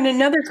well. Yeah. And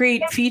another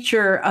great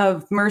feature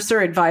of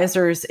Mercer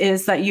Advisors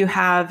is that you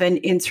have an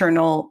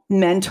internal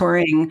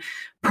mentoring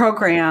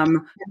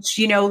program, which,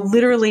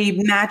 literally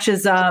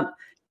matches up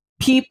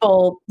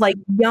people like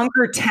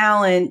younger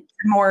talent,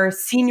 more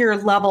senior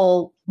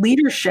level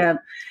leadership,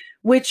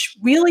 which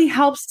really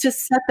helps to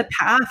set the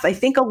path. I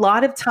think a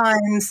lot of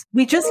times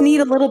we just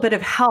need a little bit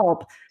of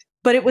help,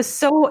 but it's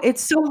so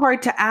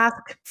hard to ask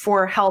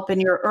for help in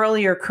your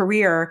earlier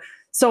career.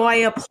 So I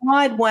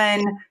applaud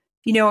when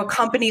a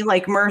company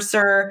like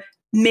Mercer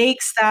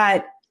makes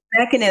that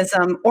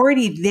mechanism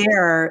already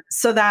there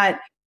so that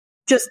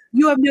just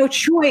you have no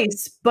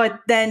choice but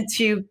then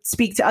to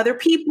speak to other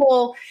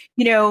people,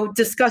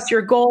 discuss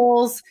your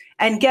goals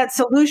and get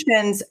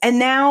solutions. And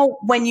now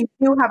when you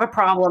do have a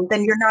problem,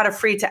 then you're not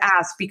afraid to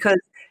ask because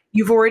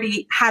you've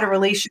already had a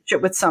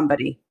relationship with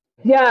somebody.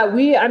 Yeah,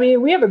 we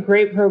have a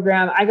great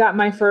program. I got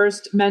my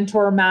first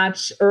mentor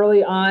match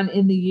early on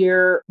in the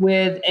year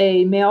with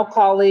a male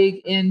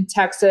colleague in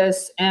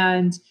Texas,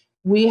 and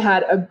we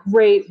had a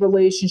great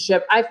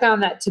relationship. I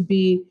found that to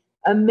be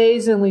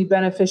amazingly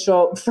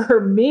beneficial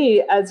for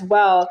me as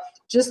well,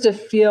 just to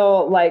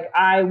feel like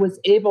I was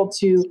able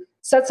to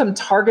set some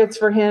targets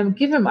for him,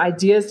 give him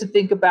ideas to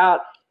think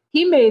about.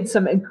 He made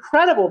some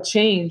incredible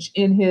change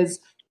in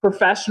his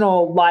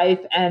professional life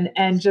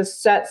and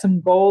just set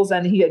some goals,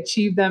 and he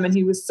achieved them. And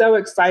he was so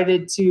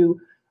excited to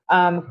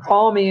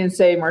call me and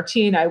say,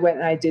 Martine, I went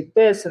and I did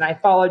this and I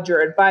followed your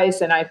advice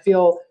and I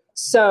feel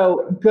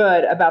so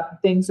good about the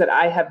things that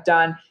I have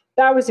done.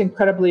 That was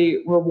incredibly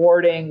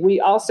rewarding. We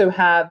also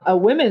have a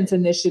women's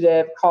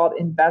initiative called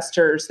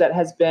Investors that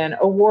has been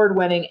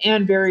award-winning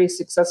and very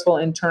successful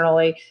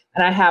internally.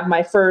 And I have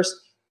my first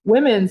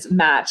women's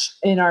match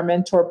in our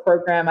mentor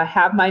program. I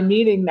have my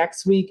meeting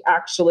next week,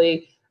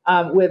 actually,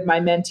 with my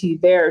mentee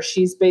there.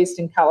 She's based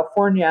in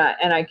California,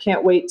 and I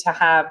can't wait to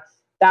have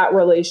that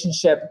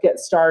relationship get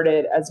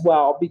started as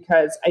well,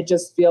 because I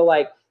just feel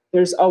like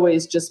there's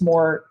always just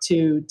more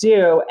to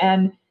do.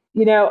 And,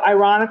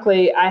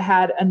 ironically, I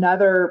had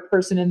another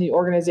person in the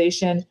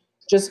organization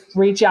just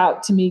reach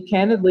out to me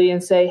candidly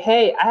and say,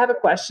 hey, I have a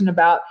question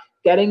about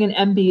getting an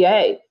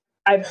MBA.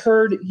 I've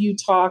heard you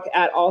talk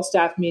at all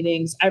staff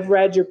meetings. I've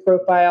read your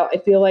profile. I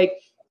feel like,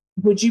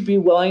 would you be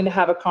willing to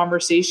have a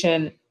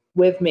conversation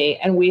with me?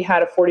 And we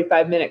had a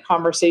 45-minute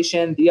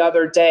conversation the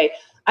other day.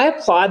 I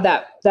applaud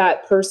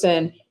that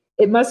person.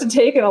 It must have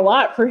taken a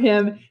lot for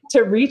him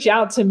to reach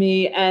out to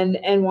me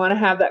and want to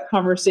have that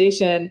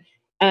conversation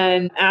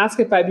and ask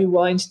if I'd be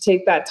willing to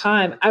take that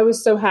time. I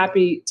was so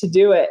happy to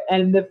do it.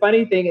 And the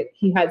funny thing,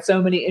 he had so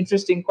many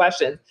interesting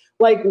questions,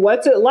 like,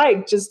 what's it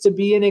like just to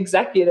be an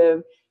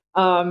executive?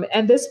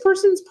 And this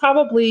person's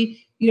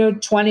probably,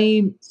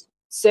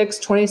 26,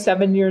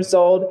 27 years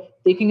old,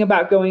 thinking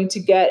about going to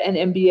get an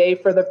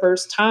MBA for the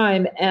first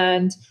time.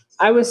 And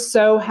I was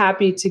so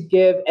happy to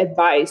give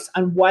advice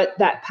on what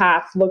that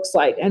path looks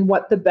like and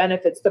what the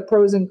benefits, the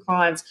pros and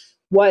cons,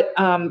 what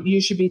you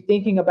should be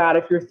thinking about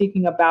if you're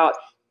thinking about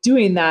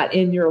doing that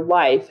in your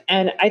life.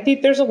 And I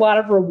think there's a lot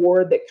of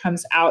reward that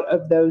comes out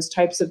of those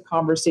types of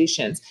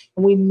conversations.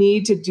 And we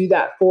need to do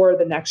that for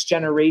the next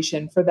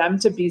generation, for them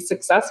to be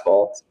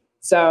successful.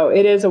 So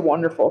it is a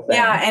wonderful thing.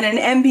 Yeah, and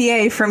an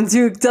MBA from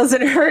Duke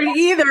doesn't hurt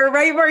either,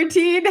 right,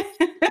 Martine?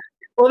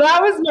 Well,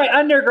 that was my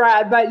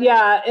undergrad, but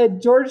yeah,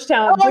 at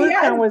Georgetown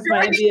was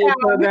my MBA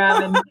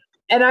program.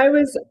 And I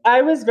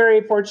was very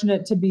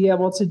fortunate to be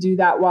able to do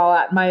that while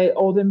at my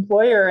old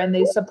employer, and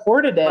they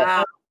supported it.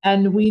 Wow.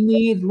 And we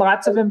need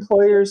lots of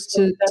employers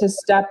to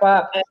step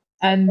up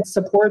and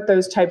support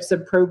those types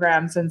of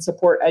programs and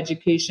support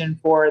education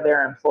for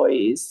their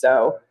employees.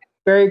 So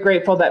very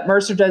grateful that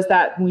Mercer does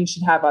that, and we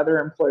should have other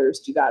employers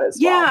do that as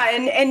well.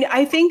 Yeah, and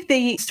I think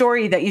the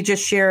story that you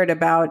just shared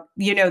about,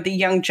 the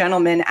young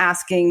gentleman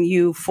asking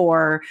you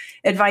for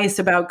advice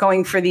about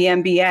going for the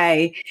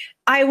MBA,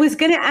 I was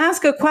going to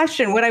ask a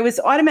question. What I was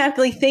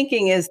automatically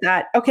thinking is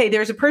that, okay,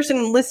 there's a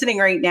person listening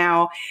right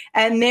now,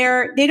 and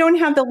they don't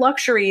have the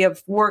luxury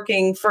of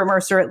working for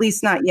Mercer, at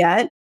least not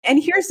yet.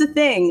 And here's the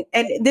thing,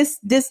 and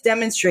this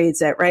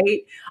demonstrates it,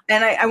 right?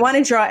 And I want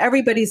to draw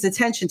everybody's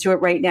attention to it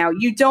right now.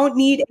 You don't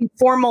need a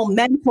formal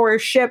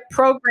mentorship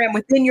program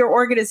within your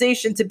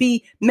organization to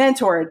be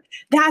mentored.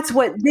 That's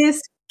what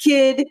this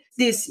kid,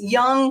 this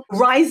young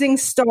rising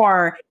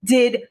star,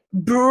 did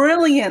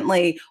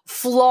brilliantly,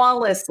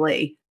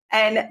 flawlessly.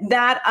 And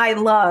that I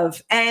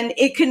love. And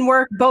it can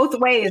work both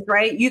ways,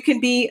 right? You can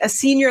be a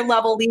senior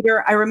level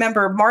leader. I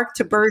remember Mark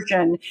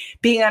Tibergien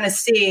being on a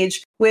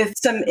stage with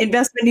some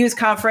investment news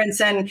conference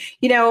and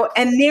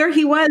there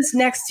he was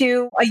next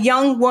to a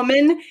young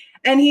woman.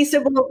 And he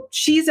said, well,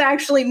 she's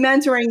actually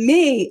mentoring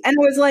me. And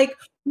I was like,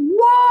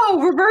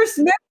 whoa, reverse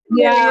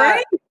mentoring,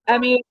 right? I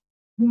mean,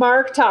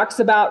 Mark talks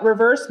about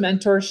reverse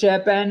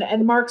mentorship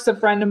and Mark's a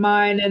friend of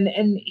mine and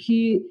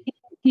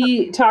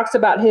he talks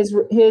about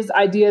his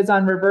ideas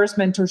on reverse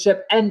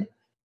mentorship, and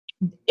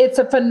it's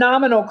a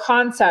phenomenal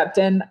concept.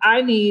 And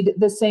I need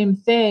the same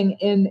thing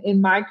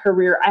in my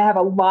career. I have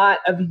a lot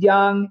of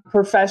young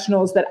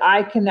professionals that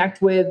I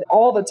connect with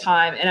all the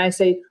time. And I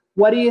say,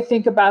 what do you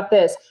think about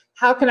this?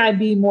 How can I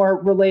be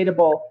more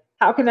relatable?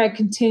 How can I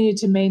continue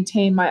to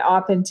maintain my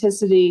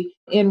authenticity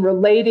in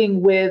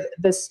relating with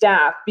the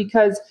staff?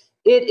 Because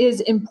it is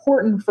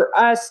important for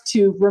us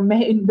to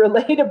remain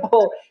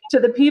relatable to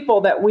the people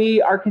that we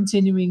are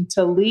continuing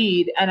to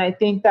lead. And I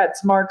think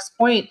that's Mark's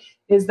point,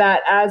 is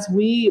that as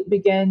we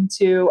begin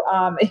to,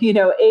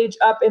 age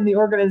up in the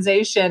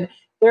organization,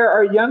 there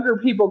are younger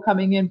people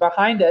coming in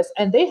behind us,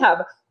 and they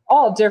have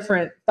all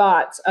different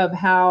thoughts of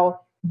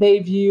how they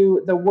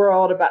view the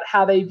world, about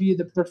how they view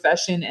the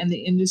profession and the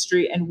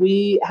industry. And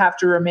we have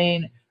to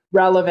remain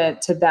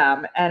relevant to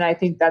them. And I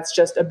think that's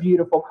just a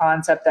beautiful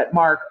concept that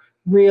Mark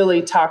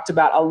really talked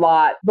about a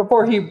lot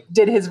before he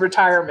did his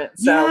retirement.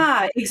 So,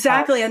 yeah,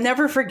 exactly. I'll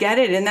never forget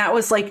it. And that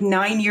was like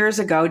 9 years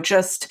ago.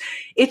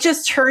 It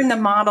just turned the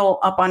model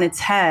up on its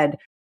head.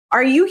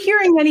 Are you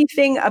hearing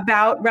anything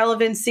about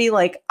relevancy?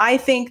 Like, I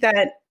think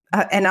that,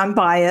 and I'm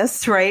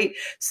biased, right?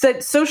 So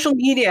social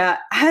media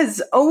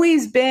has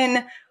always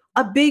been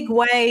a big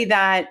way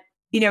that,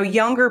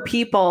 younger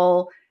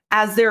people,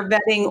 as they're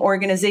vetting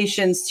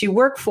organizations to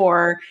work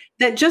for,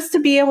 that just to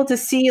be able to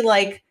see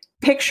like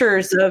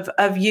pictures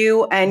of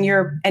you and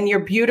your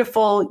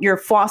beautiful, your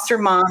foster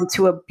mom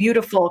to a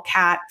beautiful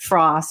cat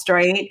Frost,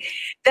 right?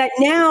 That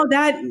now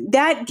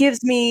that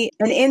gives me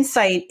an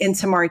insight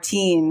into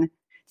Martine.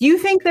 Do you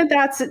think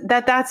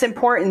that's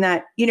important,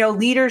 that,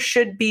 leaders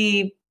should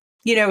be,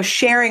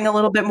 sharing a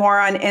little bit more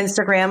on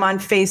Instagram, on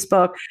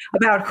Facebook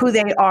about who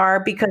they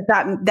are, because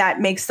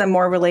that makes them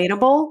more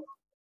relatable?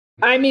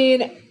 I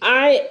mean,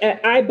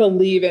 I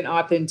believe in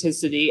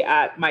authenticity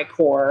at my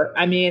core.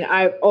 I mean,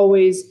 I've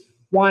always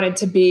wanted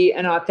to be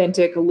an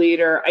authentic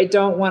leader. I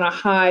don't want to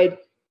hide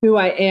who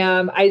I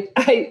am.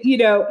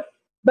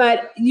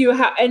 But you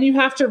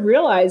have to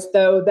realize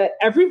though that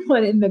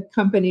everyone in the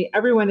company,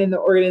 everyone in the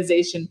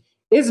organization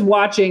is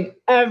watching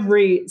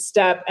every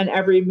step and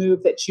every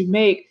move that you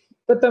make.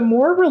 But the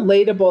more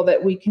relatable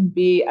that we can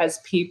be as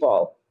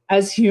people,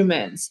 as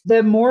humans,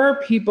 the more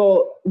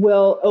people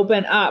will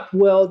open up,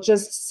 will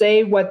just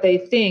say what they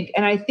think.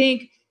 And I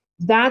think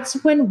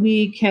that's when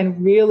we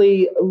can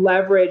really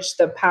leverage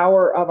the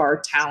power of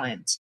our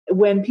talent.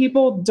 When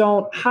people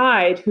don't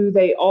hide who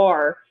they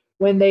are,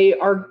 when they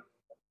are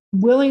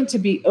willing to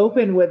be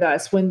open with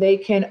us, when they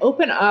can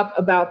open up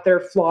about their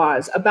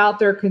flaws, about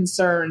their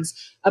concerns,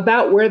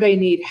 about where they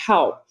need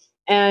help.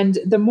 And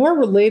the more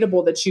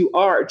relatable that you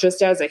are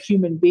just as a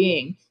human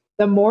being,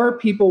 the more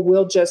people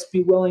will just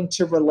be willing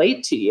to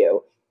relate to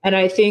you. And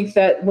I think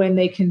that when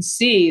they can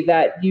see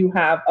that you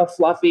have a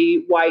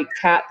fluffy white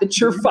cat that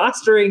you're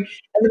fostering,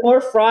 and the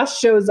more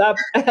Frost shows up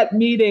at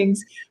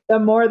meetings, the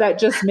more that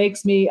just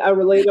makes me a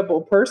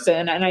relatable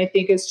person. And I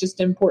think it's just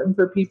important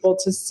for people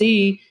to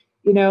see,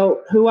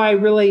 who I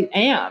really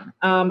am.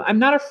 I'm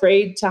not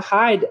afraid to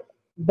hide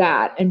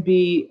that and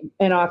be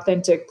an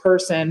authentic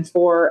person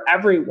for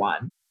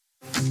everyone.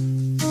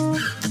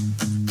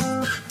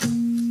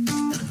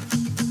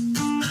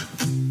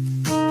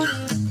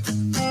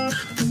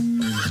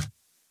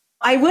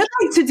 I would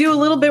like to do a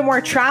little bit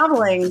more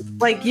traveling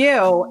like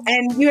you.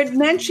 And you had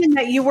mentioned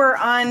that you were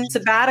on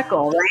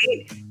sabbatical,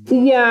 right?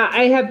 Yeah,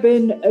 I have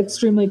been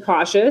extremely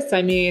cautious.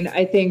 I mean,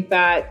 I think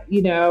that,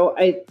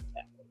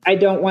 I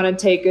don't want to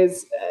take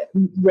as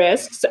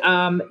risks.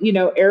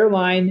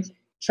 Airline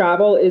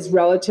travel is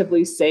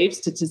relatively safe,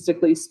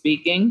 statistically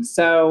speaking.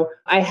 So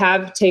I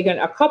have taken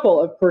a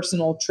couple of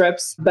personal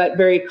trips, but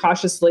very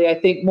cautiously. I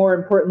think more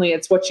importantly,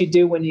 it's what you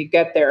do when you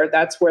get there.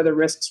 That's where the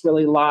risks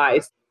really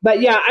lie.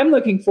 But yeah, I'm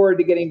looking forward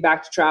to getting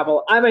back to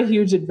travel. I'm a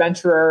huge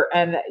adventurer.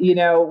 And,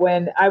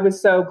 when I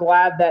was so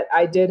glad that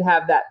I did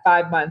have that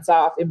 5 months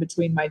off in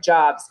between my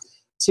jobs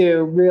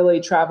to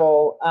really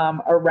travel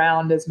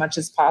around as much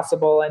as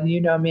possible. And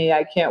me,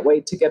 I can't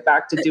wait to get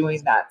back to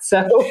doing that.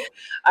 So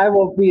I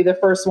will be the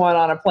first one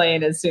on a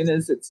plane as soon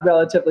as it's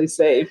relatively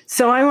safe.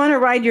 So I want to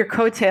ride your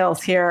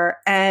coattails here.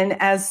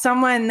 And as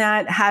someone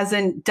that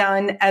hasn't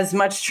done as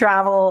much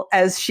travel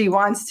as she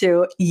wants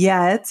to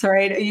yet,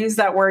 right? I use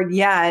that word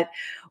yet.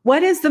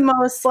 What is the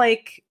most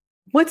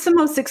What's the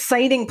most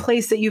exciting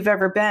place that you've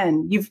ever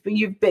been? You've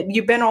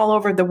been all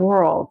over the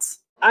world.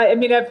 I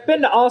mean, I've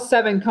been to all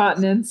 7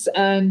 continents,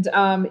 and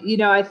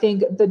I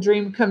think the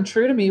dream come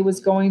true to me was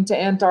going to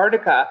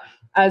Antarctica.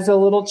 As a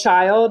little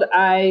child,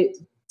 I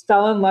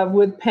fell in love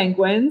with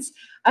penguins.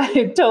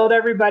 I told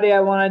everybody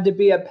I wanted to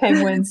be a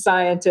penguin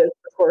scientist.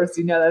 Of course,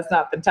 that's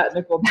not the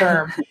technical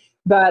term.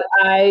 But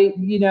I,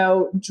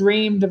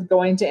 dreamed of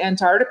going to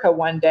Antarctica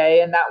one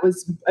day, and that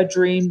was a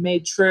dream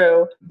made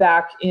true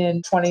back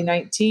in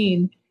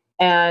 2019.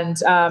 And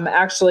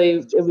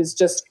actually, it was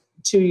just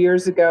 2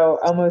 years ago,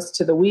 almost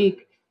to the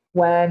week,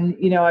 when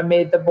I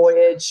made the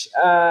voyage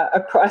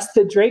across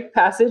the Drake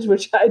Passage,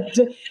 which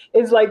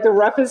is like the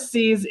roughest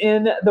seas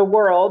in the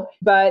world.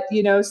 But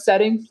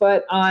setting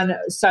foot on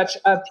such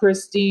a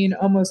pristine,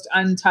 almost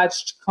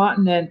untouched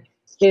continent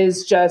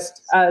is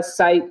just a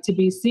sight to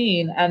be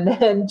seen. And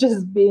then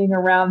just being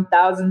around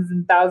thousands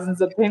and thousands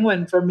of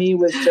penguin for me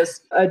was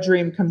just a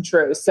dream come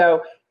true.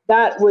 So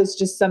that was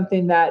just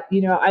something that,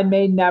 I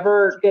may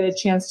never get a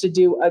chance to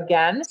do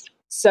again.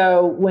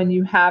 So when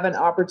you have an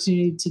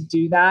opportunity to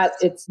do that,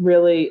 it's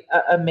really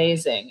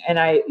amazing. And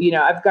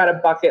I've got a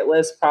bucket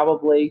list,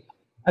 probably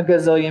a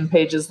gazillion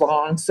pages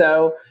long.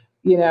 So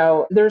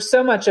there's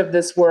so much of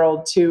this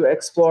world to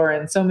explore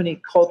and so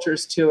many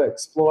cultures to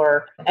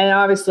explore. And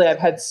obviously, I've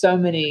had so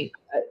many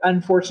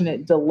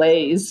unfortunate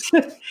delays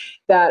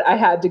that I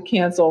had to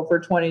cancel for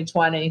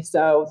 2020.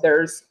 So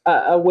there's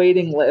a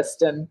waiting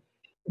list, and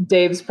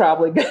Dave's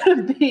probably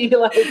going to be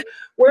like,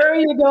 where are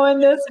you going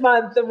this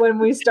month when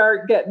we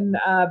start getting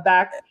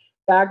back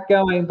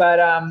going?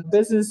 But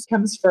business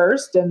comes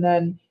first, and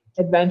then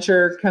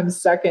adventure comes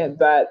second,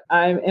 but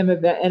I am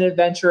an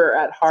adventurer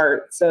at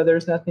heart. So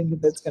there's nothing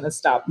that's going to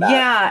stop that.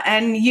 Yeah.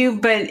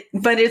 And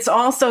but it's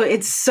also,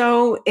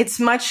 it's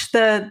much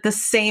the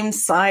same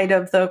side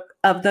of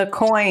the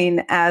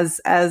coin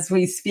as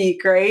we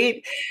speak,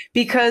 right?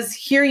 Because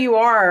here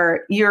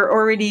you're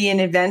already an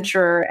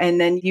adventurer,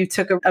 and then you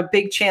took a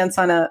big chance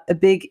on a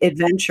big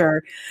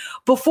adventure.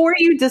 Before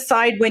you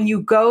decide when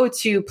you go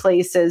to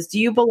places, do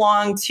you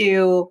belong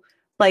to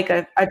like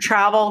a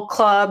travel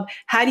club?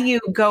 How do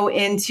you go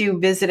into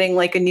visiting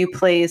like a new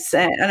place?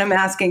 And I'm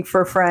asking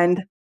for a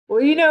friend.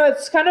 Well,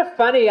 it's kind of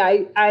funny.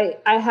 I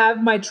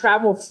have my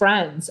travel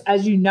friends,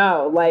 as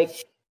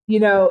like,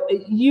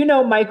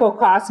 Michael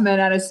Kosman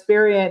at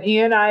Aspiriant. He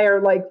and I are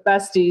like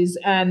besties,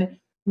 and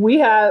we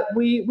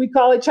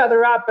call each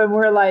other up, and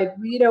we're like,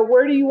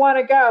 where do you want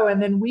to go? And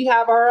then we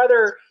have our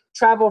other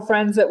travel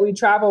friends that we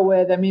travel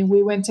with. I mean,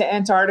 we went to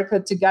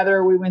Antarctica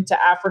together. We went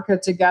to Africa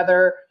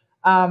together.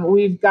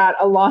 We've got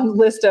a long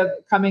list of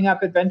coming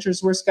up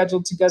adventures. We're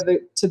scheduled to go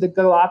to the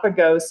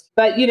Galapagos,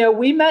 but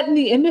we met in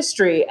the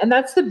industry, and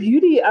that's the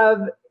beauty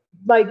of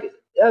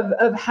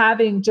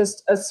having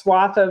just a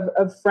swath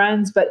of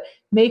friends, but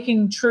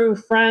making true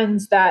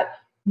friends that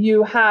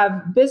you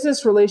have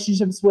business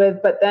relationships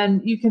with, but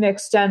then you can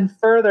extend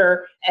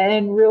further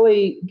and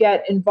really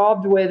get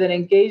involved with and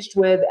engaged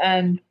with.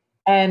 And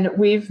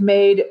we've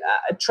made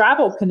a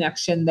travel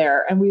connection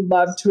there, and we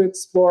love to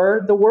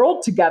explore the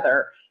world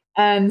together.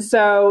 And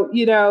so,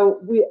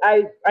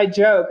 I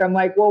joke, I'm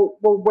like, well,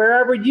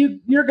 wherever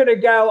you're going to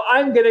go,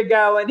 I'm going to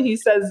go. And he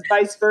says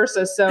vice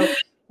versa. So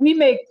we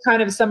make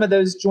kind of some of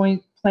those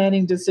joint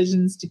planning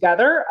decisions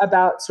together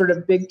about sort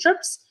of big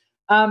trips.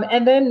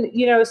 And then,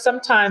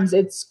 sometimes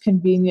it's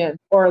convenient,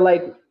 or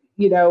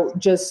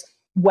just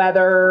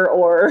weather,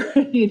 or,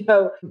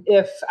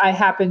 if I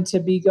happen to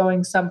be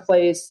going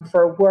someplace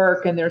for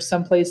work and there's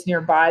someplace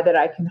nearby that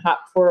I can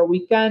hop for a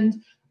weekend.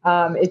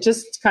 It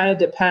just kind of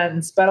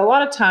depends. But a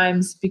lot of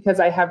times, because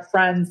I have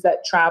friends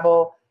that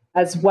travel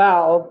as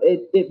well,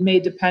 it may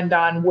depend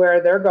on where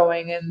they're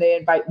going, and they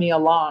invite me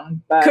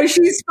along. Because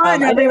she's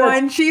fun,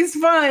 everyone. She's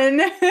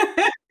fun.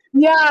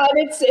 Yeah,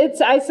 and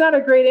it's not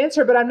a great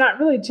answer, but I'm not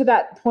really to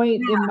that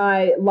point in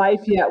my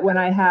life yet when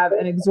I have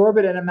an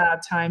exorbitant amount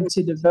of time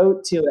to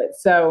devote to it.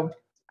 So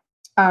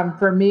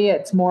for me,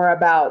 it's more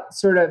about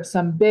sort of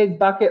some big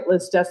bucket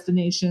list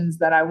destinations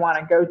that I want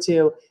to go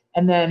to,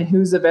 and then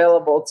who's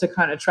available to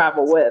kind of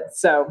travel with.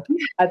 So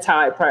that's how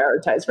I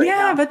prioritize right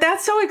now. Yeah, but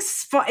that's so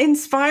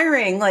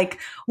inspiring. Like,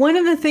 one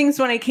of the things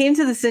when I came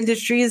to this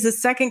industry as a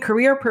second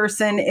career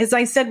person is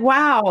I said,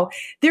 wow,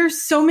 there's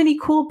so many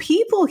cool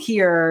people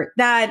here.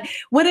 That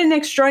what an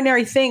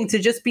extraordinary thing to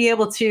just be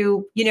able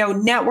to,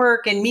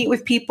 network and meet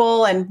with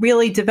people and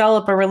really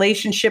develop a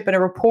relationship and a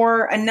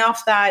rapport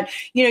enough that,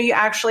 you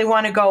actually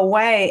want to go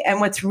away.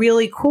 And what's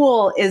really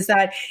cool is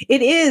that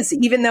it is,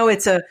 even though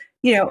it's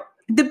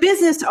the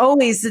business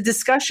always, the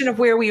discussion of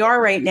where we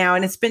are right now,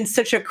 and it's been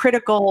such a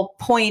critical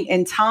point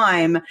in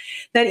time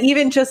that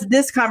even just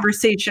this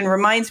conversation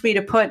reminds me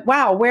to put,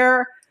 wow,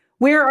 where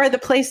are the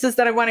places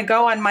that I want to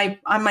go on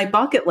my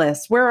bucket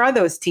list? Where are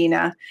those,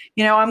 Tina?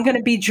 I'm going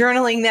to be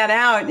journaling that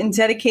out and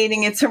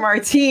dedicating it to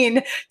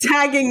Martine,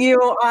 tagging you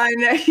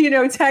on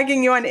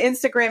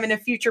Instagram in a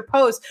future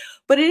post.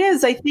 But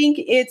I think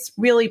it's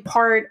really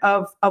part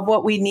of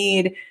what we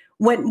need.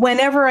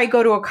 Whenever I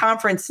go to a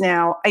conference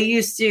now, I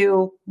used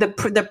to,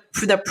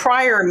 the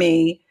prior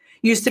me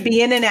Used to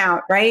be in and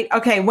out, right?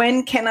 Okay,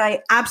 when can I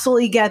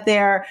absolutely get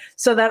there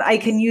so that I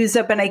can use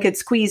up and I could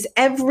squeeze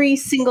every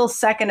single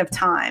second of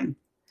time?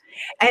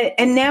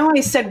 And now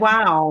I said,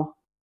 wow,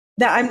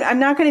 that I'm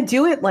not going to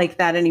do it like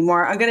that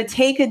anymore. I'm going to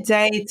take a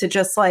day to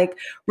just like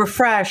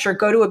refresh or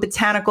go to a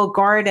botanical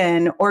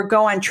garden or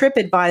go on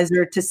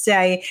TripAdvisor to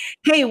say,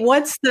 hey,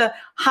 what's the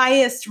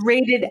highest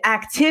rated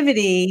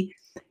activity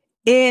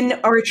in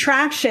or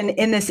attraction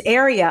in this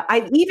area?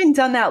 I've even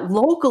done that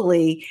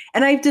locally,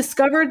 and I've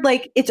discovered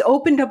like it's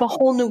opened up a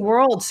whole new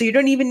world. So you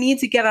don't even need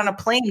to get on a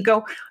plane.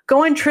 Go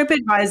on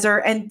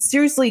TripAdvisor and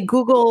seriously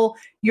Google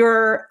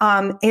your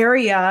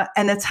area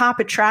and the top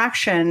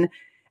attraction,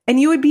 and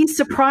you would be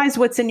surprised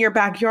what's in your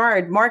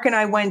backyard. Mark and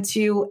I went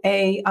to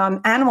a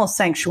animal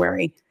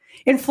sanctuary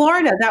in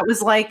Florida that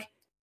was like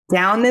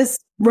down this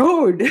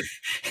road. And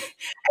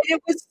it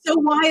was so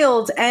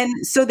wild. And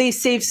so they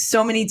saved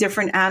so many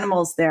different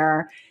animals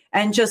there,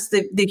 and just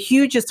the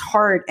hugest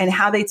heart and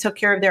how they took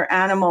care of their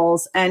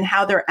animals and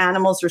how their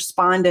animals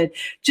responded.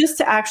 Just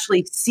to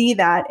actually see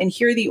that and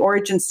hear the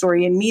origin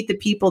story and meet the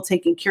people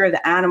taking care of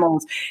the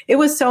animals. It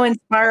was so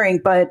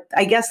inspiring. But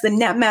I guess the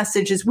net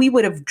message is we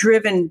would have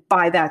driven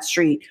by that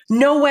street.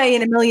 No way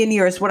in a million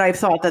years would I have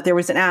thought that there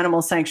was an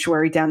animal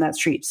sanctuary down that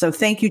street. So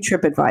thank you,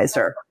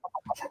 TripAdvisor.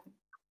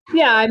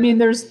 Yeah, I mean,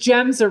 there's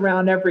gems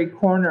around every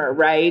corner,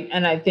 right?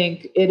 And I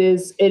think it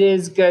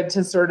is good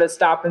to sort of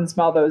stop and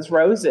smell those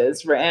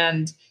roses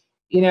and,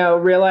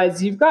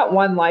 realize you've got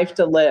one life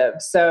to live.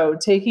 So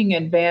taking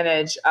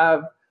advantage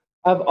of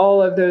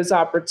all of those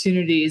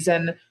opportunities.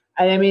 And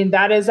I mean,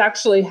 that is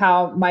actually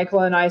how Michael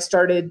and I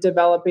started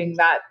developing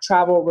that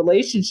travel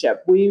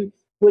relationship. We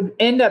would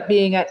end up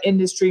being at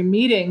industry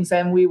meetings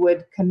and we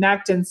would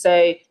connect and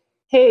say,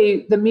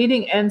 hey, the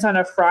meeting ends on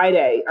a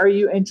Friday. Are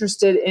you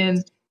interested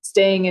in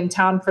staying in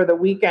town for the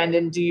weekend,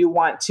 and do you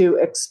want to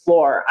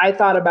explore? I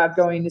thought about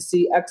going to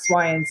see X,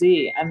 Y, and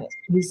Z. And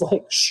he's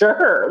like,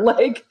 sure.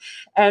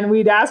 And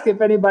we'd ask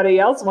if anybody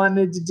else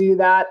wanted to do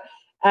that.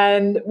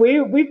 And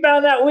we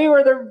found out we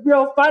were the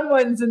real fun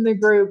ones in the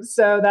group.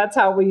 So that's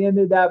how we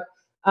ended up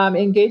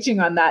engaging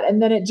on that.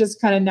 And then it just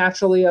kind of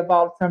naturally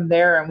evolved from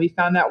there. And we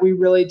found that we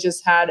really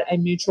just had a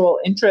mutual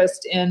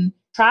interest in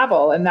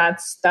travel, and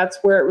that's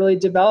where it really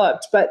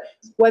developed. But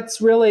what's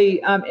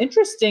really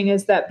interesting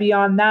is that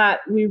beyond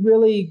that, we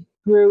really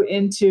grew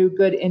into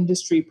good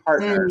industry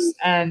partners.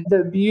 And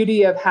the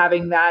beauty of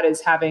having that is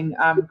having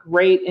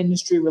great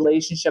industry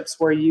relationships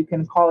where you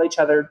can call each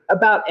other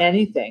about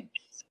anything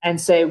and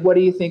say, what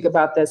do you think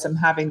about this? I'm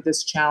having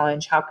this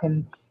challenge. How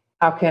can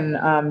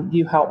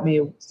you help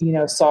me,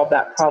 solve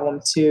that problem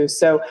too?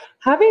 So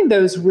having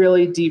those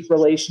really deep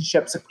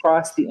relationships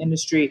across the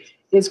industry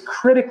is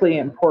critically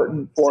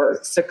important for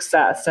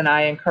success. And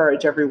I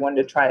encourage everyone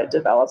to try to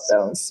develop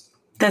those.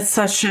 That's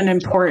such an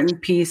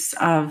important piece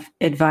of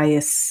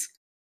advice.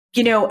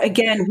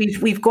 Again,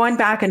 we've gone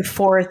back and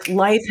forth.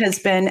 Life has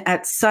been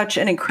at such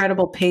an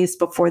incredible pace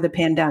before the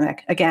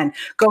pandemic. Again,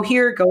 go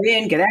here, go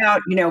in, get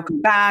out,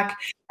 come back.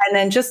 And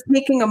then just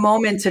taking a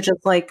moment to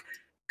just like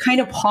kind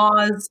of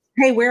pause.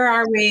 Hey, where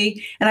are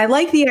we? And I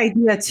like the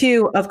idea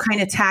too of kind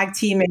of tag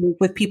teaming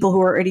with people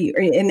who are already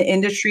in the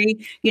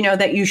industry,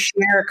 that you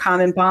share a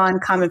common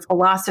bond, common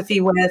philosophy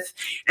with,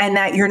 and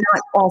that you're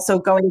not also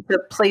going to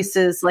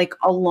places like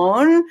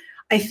alone.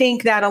 I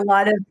think that a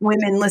lot of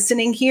women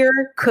listening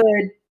here could,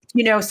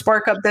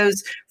 spark up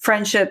those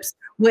friendships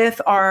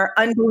with our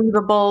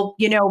unbelievable,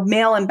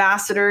 male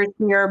ambassadors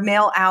here,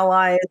 male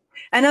allies,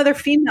 and other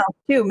females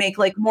too, make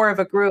like more of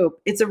a group.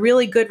 It's a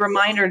really good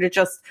reminder to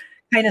just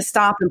kind of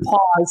stop and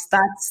pause.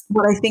 That's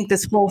what I think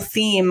this whole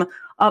theme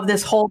of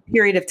this whole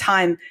period of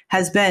time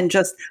has been,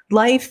 just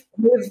live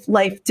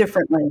life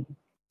differently.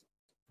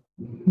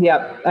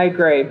 Yep, I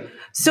agree.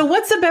 So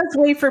what's the best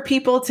way for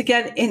people to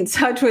get in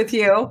touch with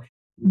you?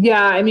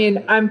 Yeah, I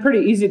mean, I'm pretty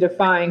easy to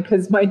find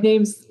because my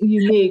name's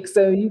unique.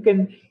 So you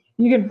can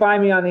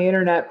find me on the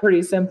internet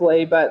pretty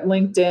simply, but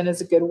LinkedIn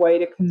is a good way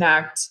to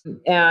connect.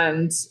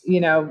 And,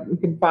 you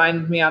can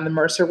find me on the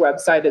Mercer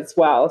website as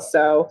well.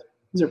 So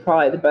those are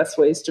probably the best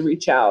ways to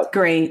reach out.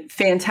 Great.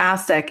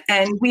 Fantastic.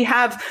 And we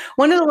have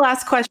one of the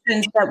last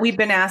questions that we've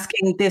been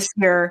asking this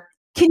year.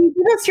 Can you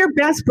give us your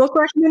best book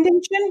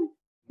recommendation?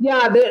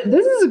 Yeah,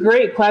 this is a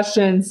great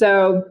question.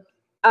 So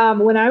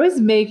when I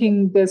was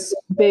making this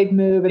big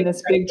move and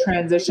this big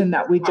transition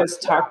that we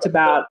just talked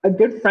about, a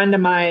good friend of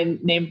mine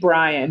named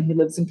Brian, he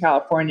lives in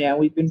California.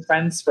 We've been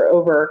friends for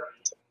over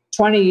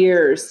 20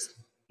 years.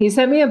 He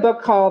sent me a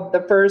book called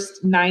The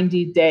First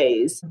 90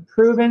 Days,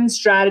 Proven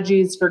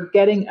Strategies for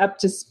Getting Up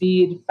to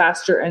Speed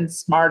Faster and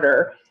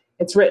Smarter.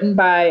 It's written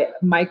by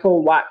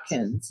Michael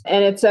Watkins,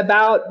 and it's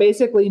about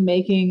basically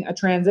making a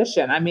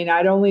transition. I mean,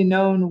 I'd only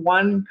known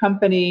one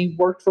company,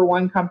 worked for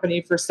one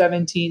company for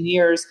 17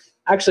 years,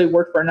 actually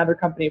worked for another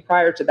company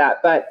prior to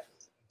that. But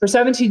for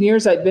 17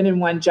 years, I'd been in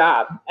one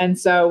job. And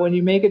so when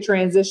you make a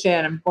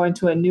transition, I'm going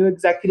to a new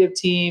executive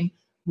team,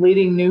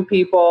 leading new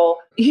people,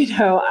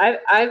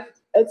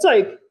 it's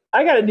like,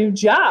 I got a new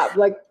job.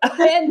 Like I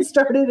hadn't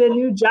started a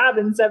new job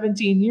in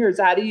 17 years.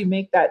 How do you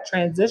make that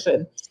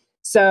transition?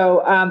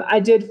 So I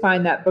did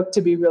find that book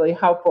to be really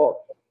helpful.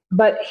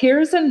 But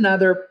here's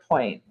another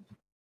point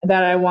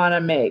that I want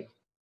to make.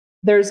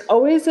 There's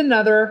always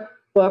another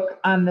book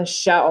on the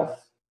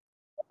shelf,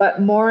 but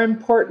more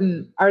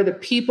important are the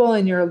people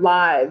in your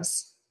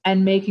lives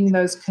and making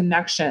those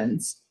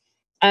connections.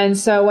 And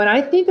so when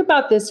I think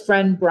about this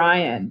friend,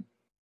 Brian,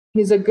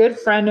 he's a good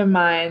friend of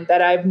mine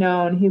that I've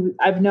known.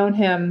 I've known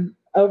him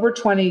over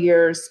 20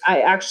 years.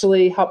 I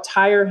actually helped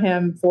hire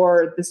him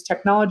for this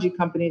technology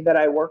company that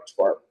I worked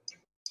for.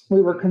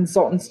 We were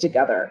consultants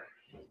together.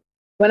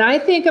 When I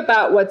think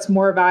about what's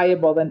more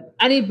valuable than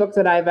any book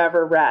that I've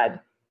ever read,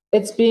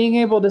 it's being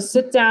able to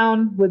sit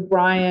down with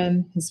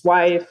Brian, his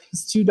wife,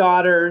 his 2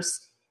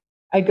 daughters.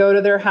 I go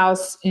to their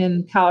house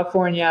in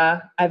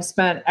California. I've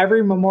spent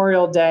every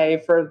Memorial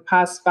Day for the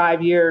past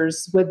 5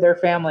 years with their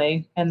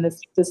family. And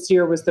this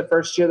year was the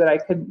first year that I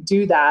could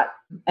do that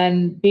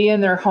and be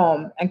in their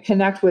home and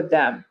connect with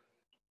them.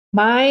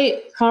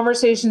 My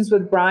conversations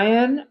with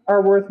Brian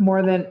are worth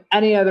more than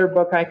any other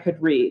book I could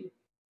read.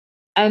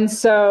 And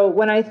so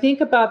when I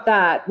think about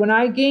that, when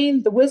I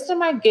gain the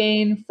wisdom I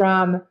gain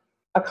from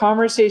a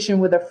conversation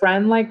with a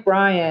friend like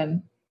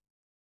Brian,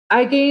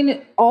 I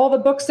gain all the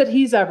books that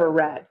he's ever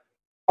read,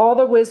 all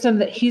the wisdom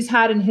that he's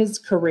had in his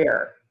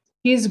career.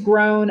 He's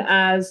grown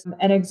as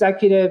an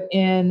executive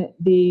in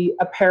the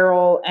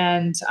apparel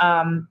and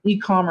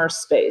e-commerce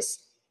space.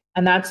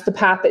 And that's the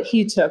path that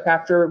he took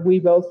after we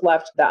both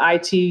left the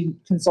IT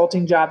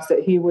consulting jobs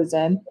that he was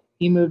in.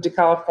 He moved to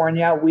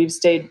California. We've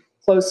stayed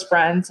close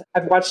friends.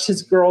 I've watched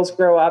his girls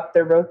grow up.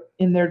 They're both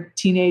in their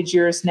teenage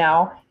years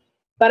now.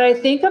 But I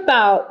think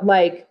about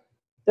like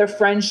the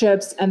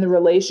friendships and the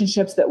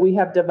relationships that we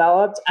have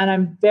developed. And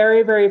I'm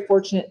very, very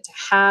fortunate to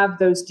have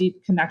those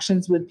deep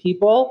connections with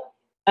people.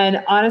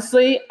 And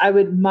honestly, I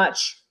would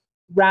much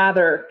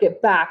rather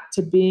get back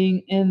to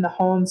being in the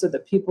homes of the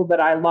people that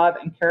I love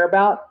and care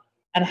about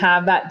and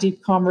have that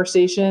deep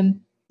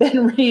conversation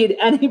than read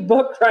any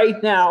book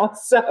right now.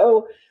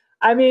 So,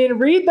 I mean,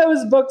 read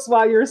those books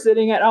while you're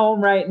sitting at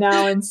home right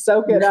now and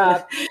soak it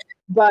up.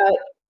 But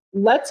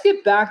let's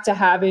get back to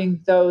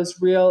having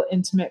those real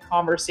intimate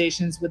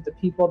conversations with the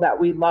people that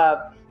we love,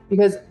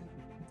 because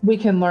we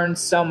can learn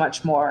so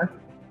much more.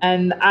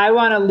 And I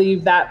want to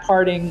leave that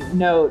parting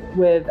note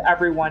with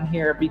everyone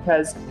here,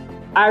 because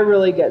I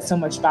really get so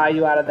much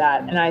value out of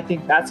that. And I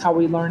think that's how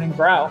we learn and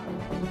grow.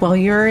 Well,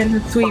 you're in the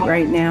suite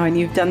right now, and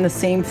you've done the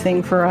same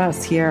thing for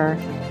us here.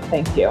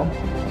 Thank you.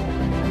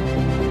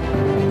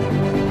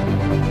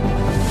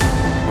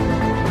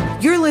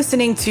 You're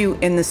listening to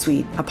In the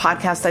Suite, a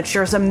podcast that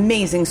shares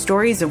amazing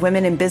stories of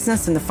women in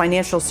business in the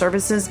financial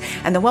services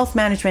and the wealth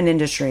management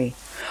industry.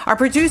 Our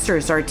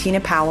producers are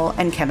Tina Powell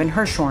and Kevin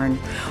Hirshhorn.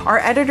 Our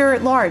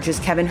editor-at-large is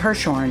Kevin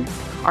Hirshhorn.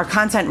 Our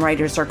content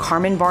writers are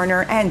Carmen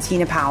Varner and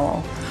Tina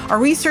Powell. Our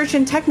research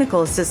and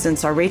technical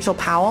assistants are Rachel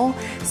Powell,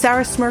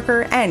 Sarah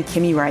Smirker, and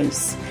Kimmy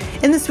Rice.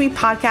 In the Suite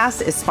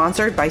podcast is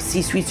sponsored by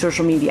C-Suite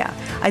Social Media,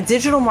 a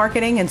digital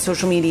marketing and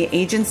social media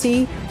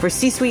agency for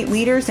C-Suite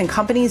leaders and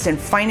companies in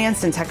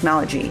finance and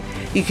technology.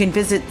 You can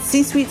visit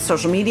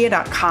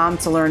csuitesocialmedia.com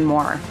to learn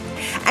more.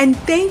 And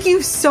thank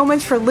you so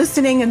much for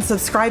listening and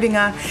subscribing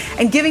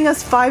and giving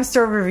us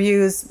 5-star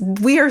reviews.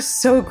 We are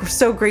so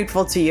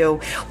grateful to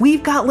you.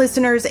 We've got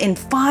listeners in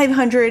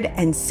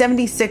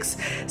 576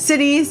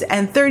 cities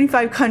and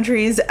 35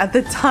 countries at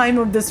the time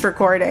of this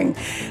recording.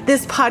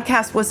 This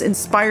podcast was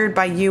inspired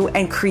by you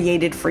and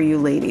created for you,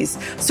 ladies.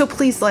 So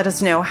please let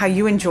us know how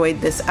you enjoyed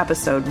this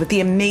episode with the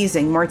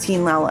amazing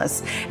Martine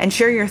Lellis, and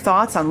share your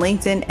thoughts on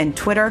LinkedIn and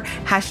Twitter,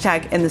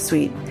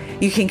 #InTheSuite.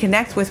 You can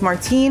connect with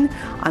Martine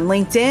on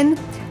LinkedIn.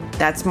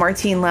 That's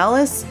Martine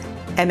Lellis,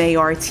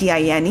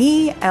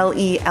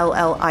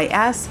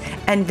 MartineLellis,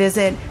 and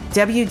visit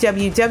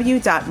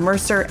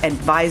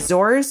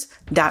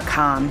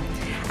www.merceradvisors.com.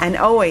 And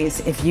always,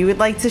 if you would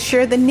like to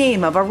share the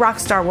name of a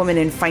rockstar woman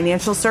in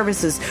financial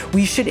services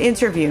we should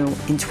interview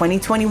in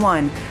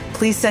 2021,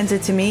 please send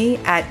it to me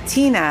at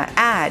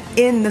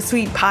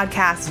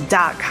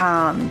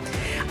tina@inthesuitepodcast.com.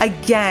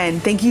 Again,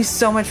 thank you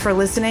so much for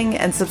listening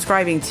and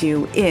subscribing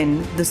to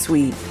In the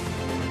Suite.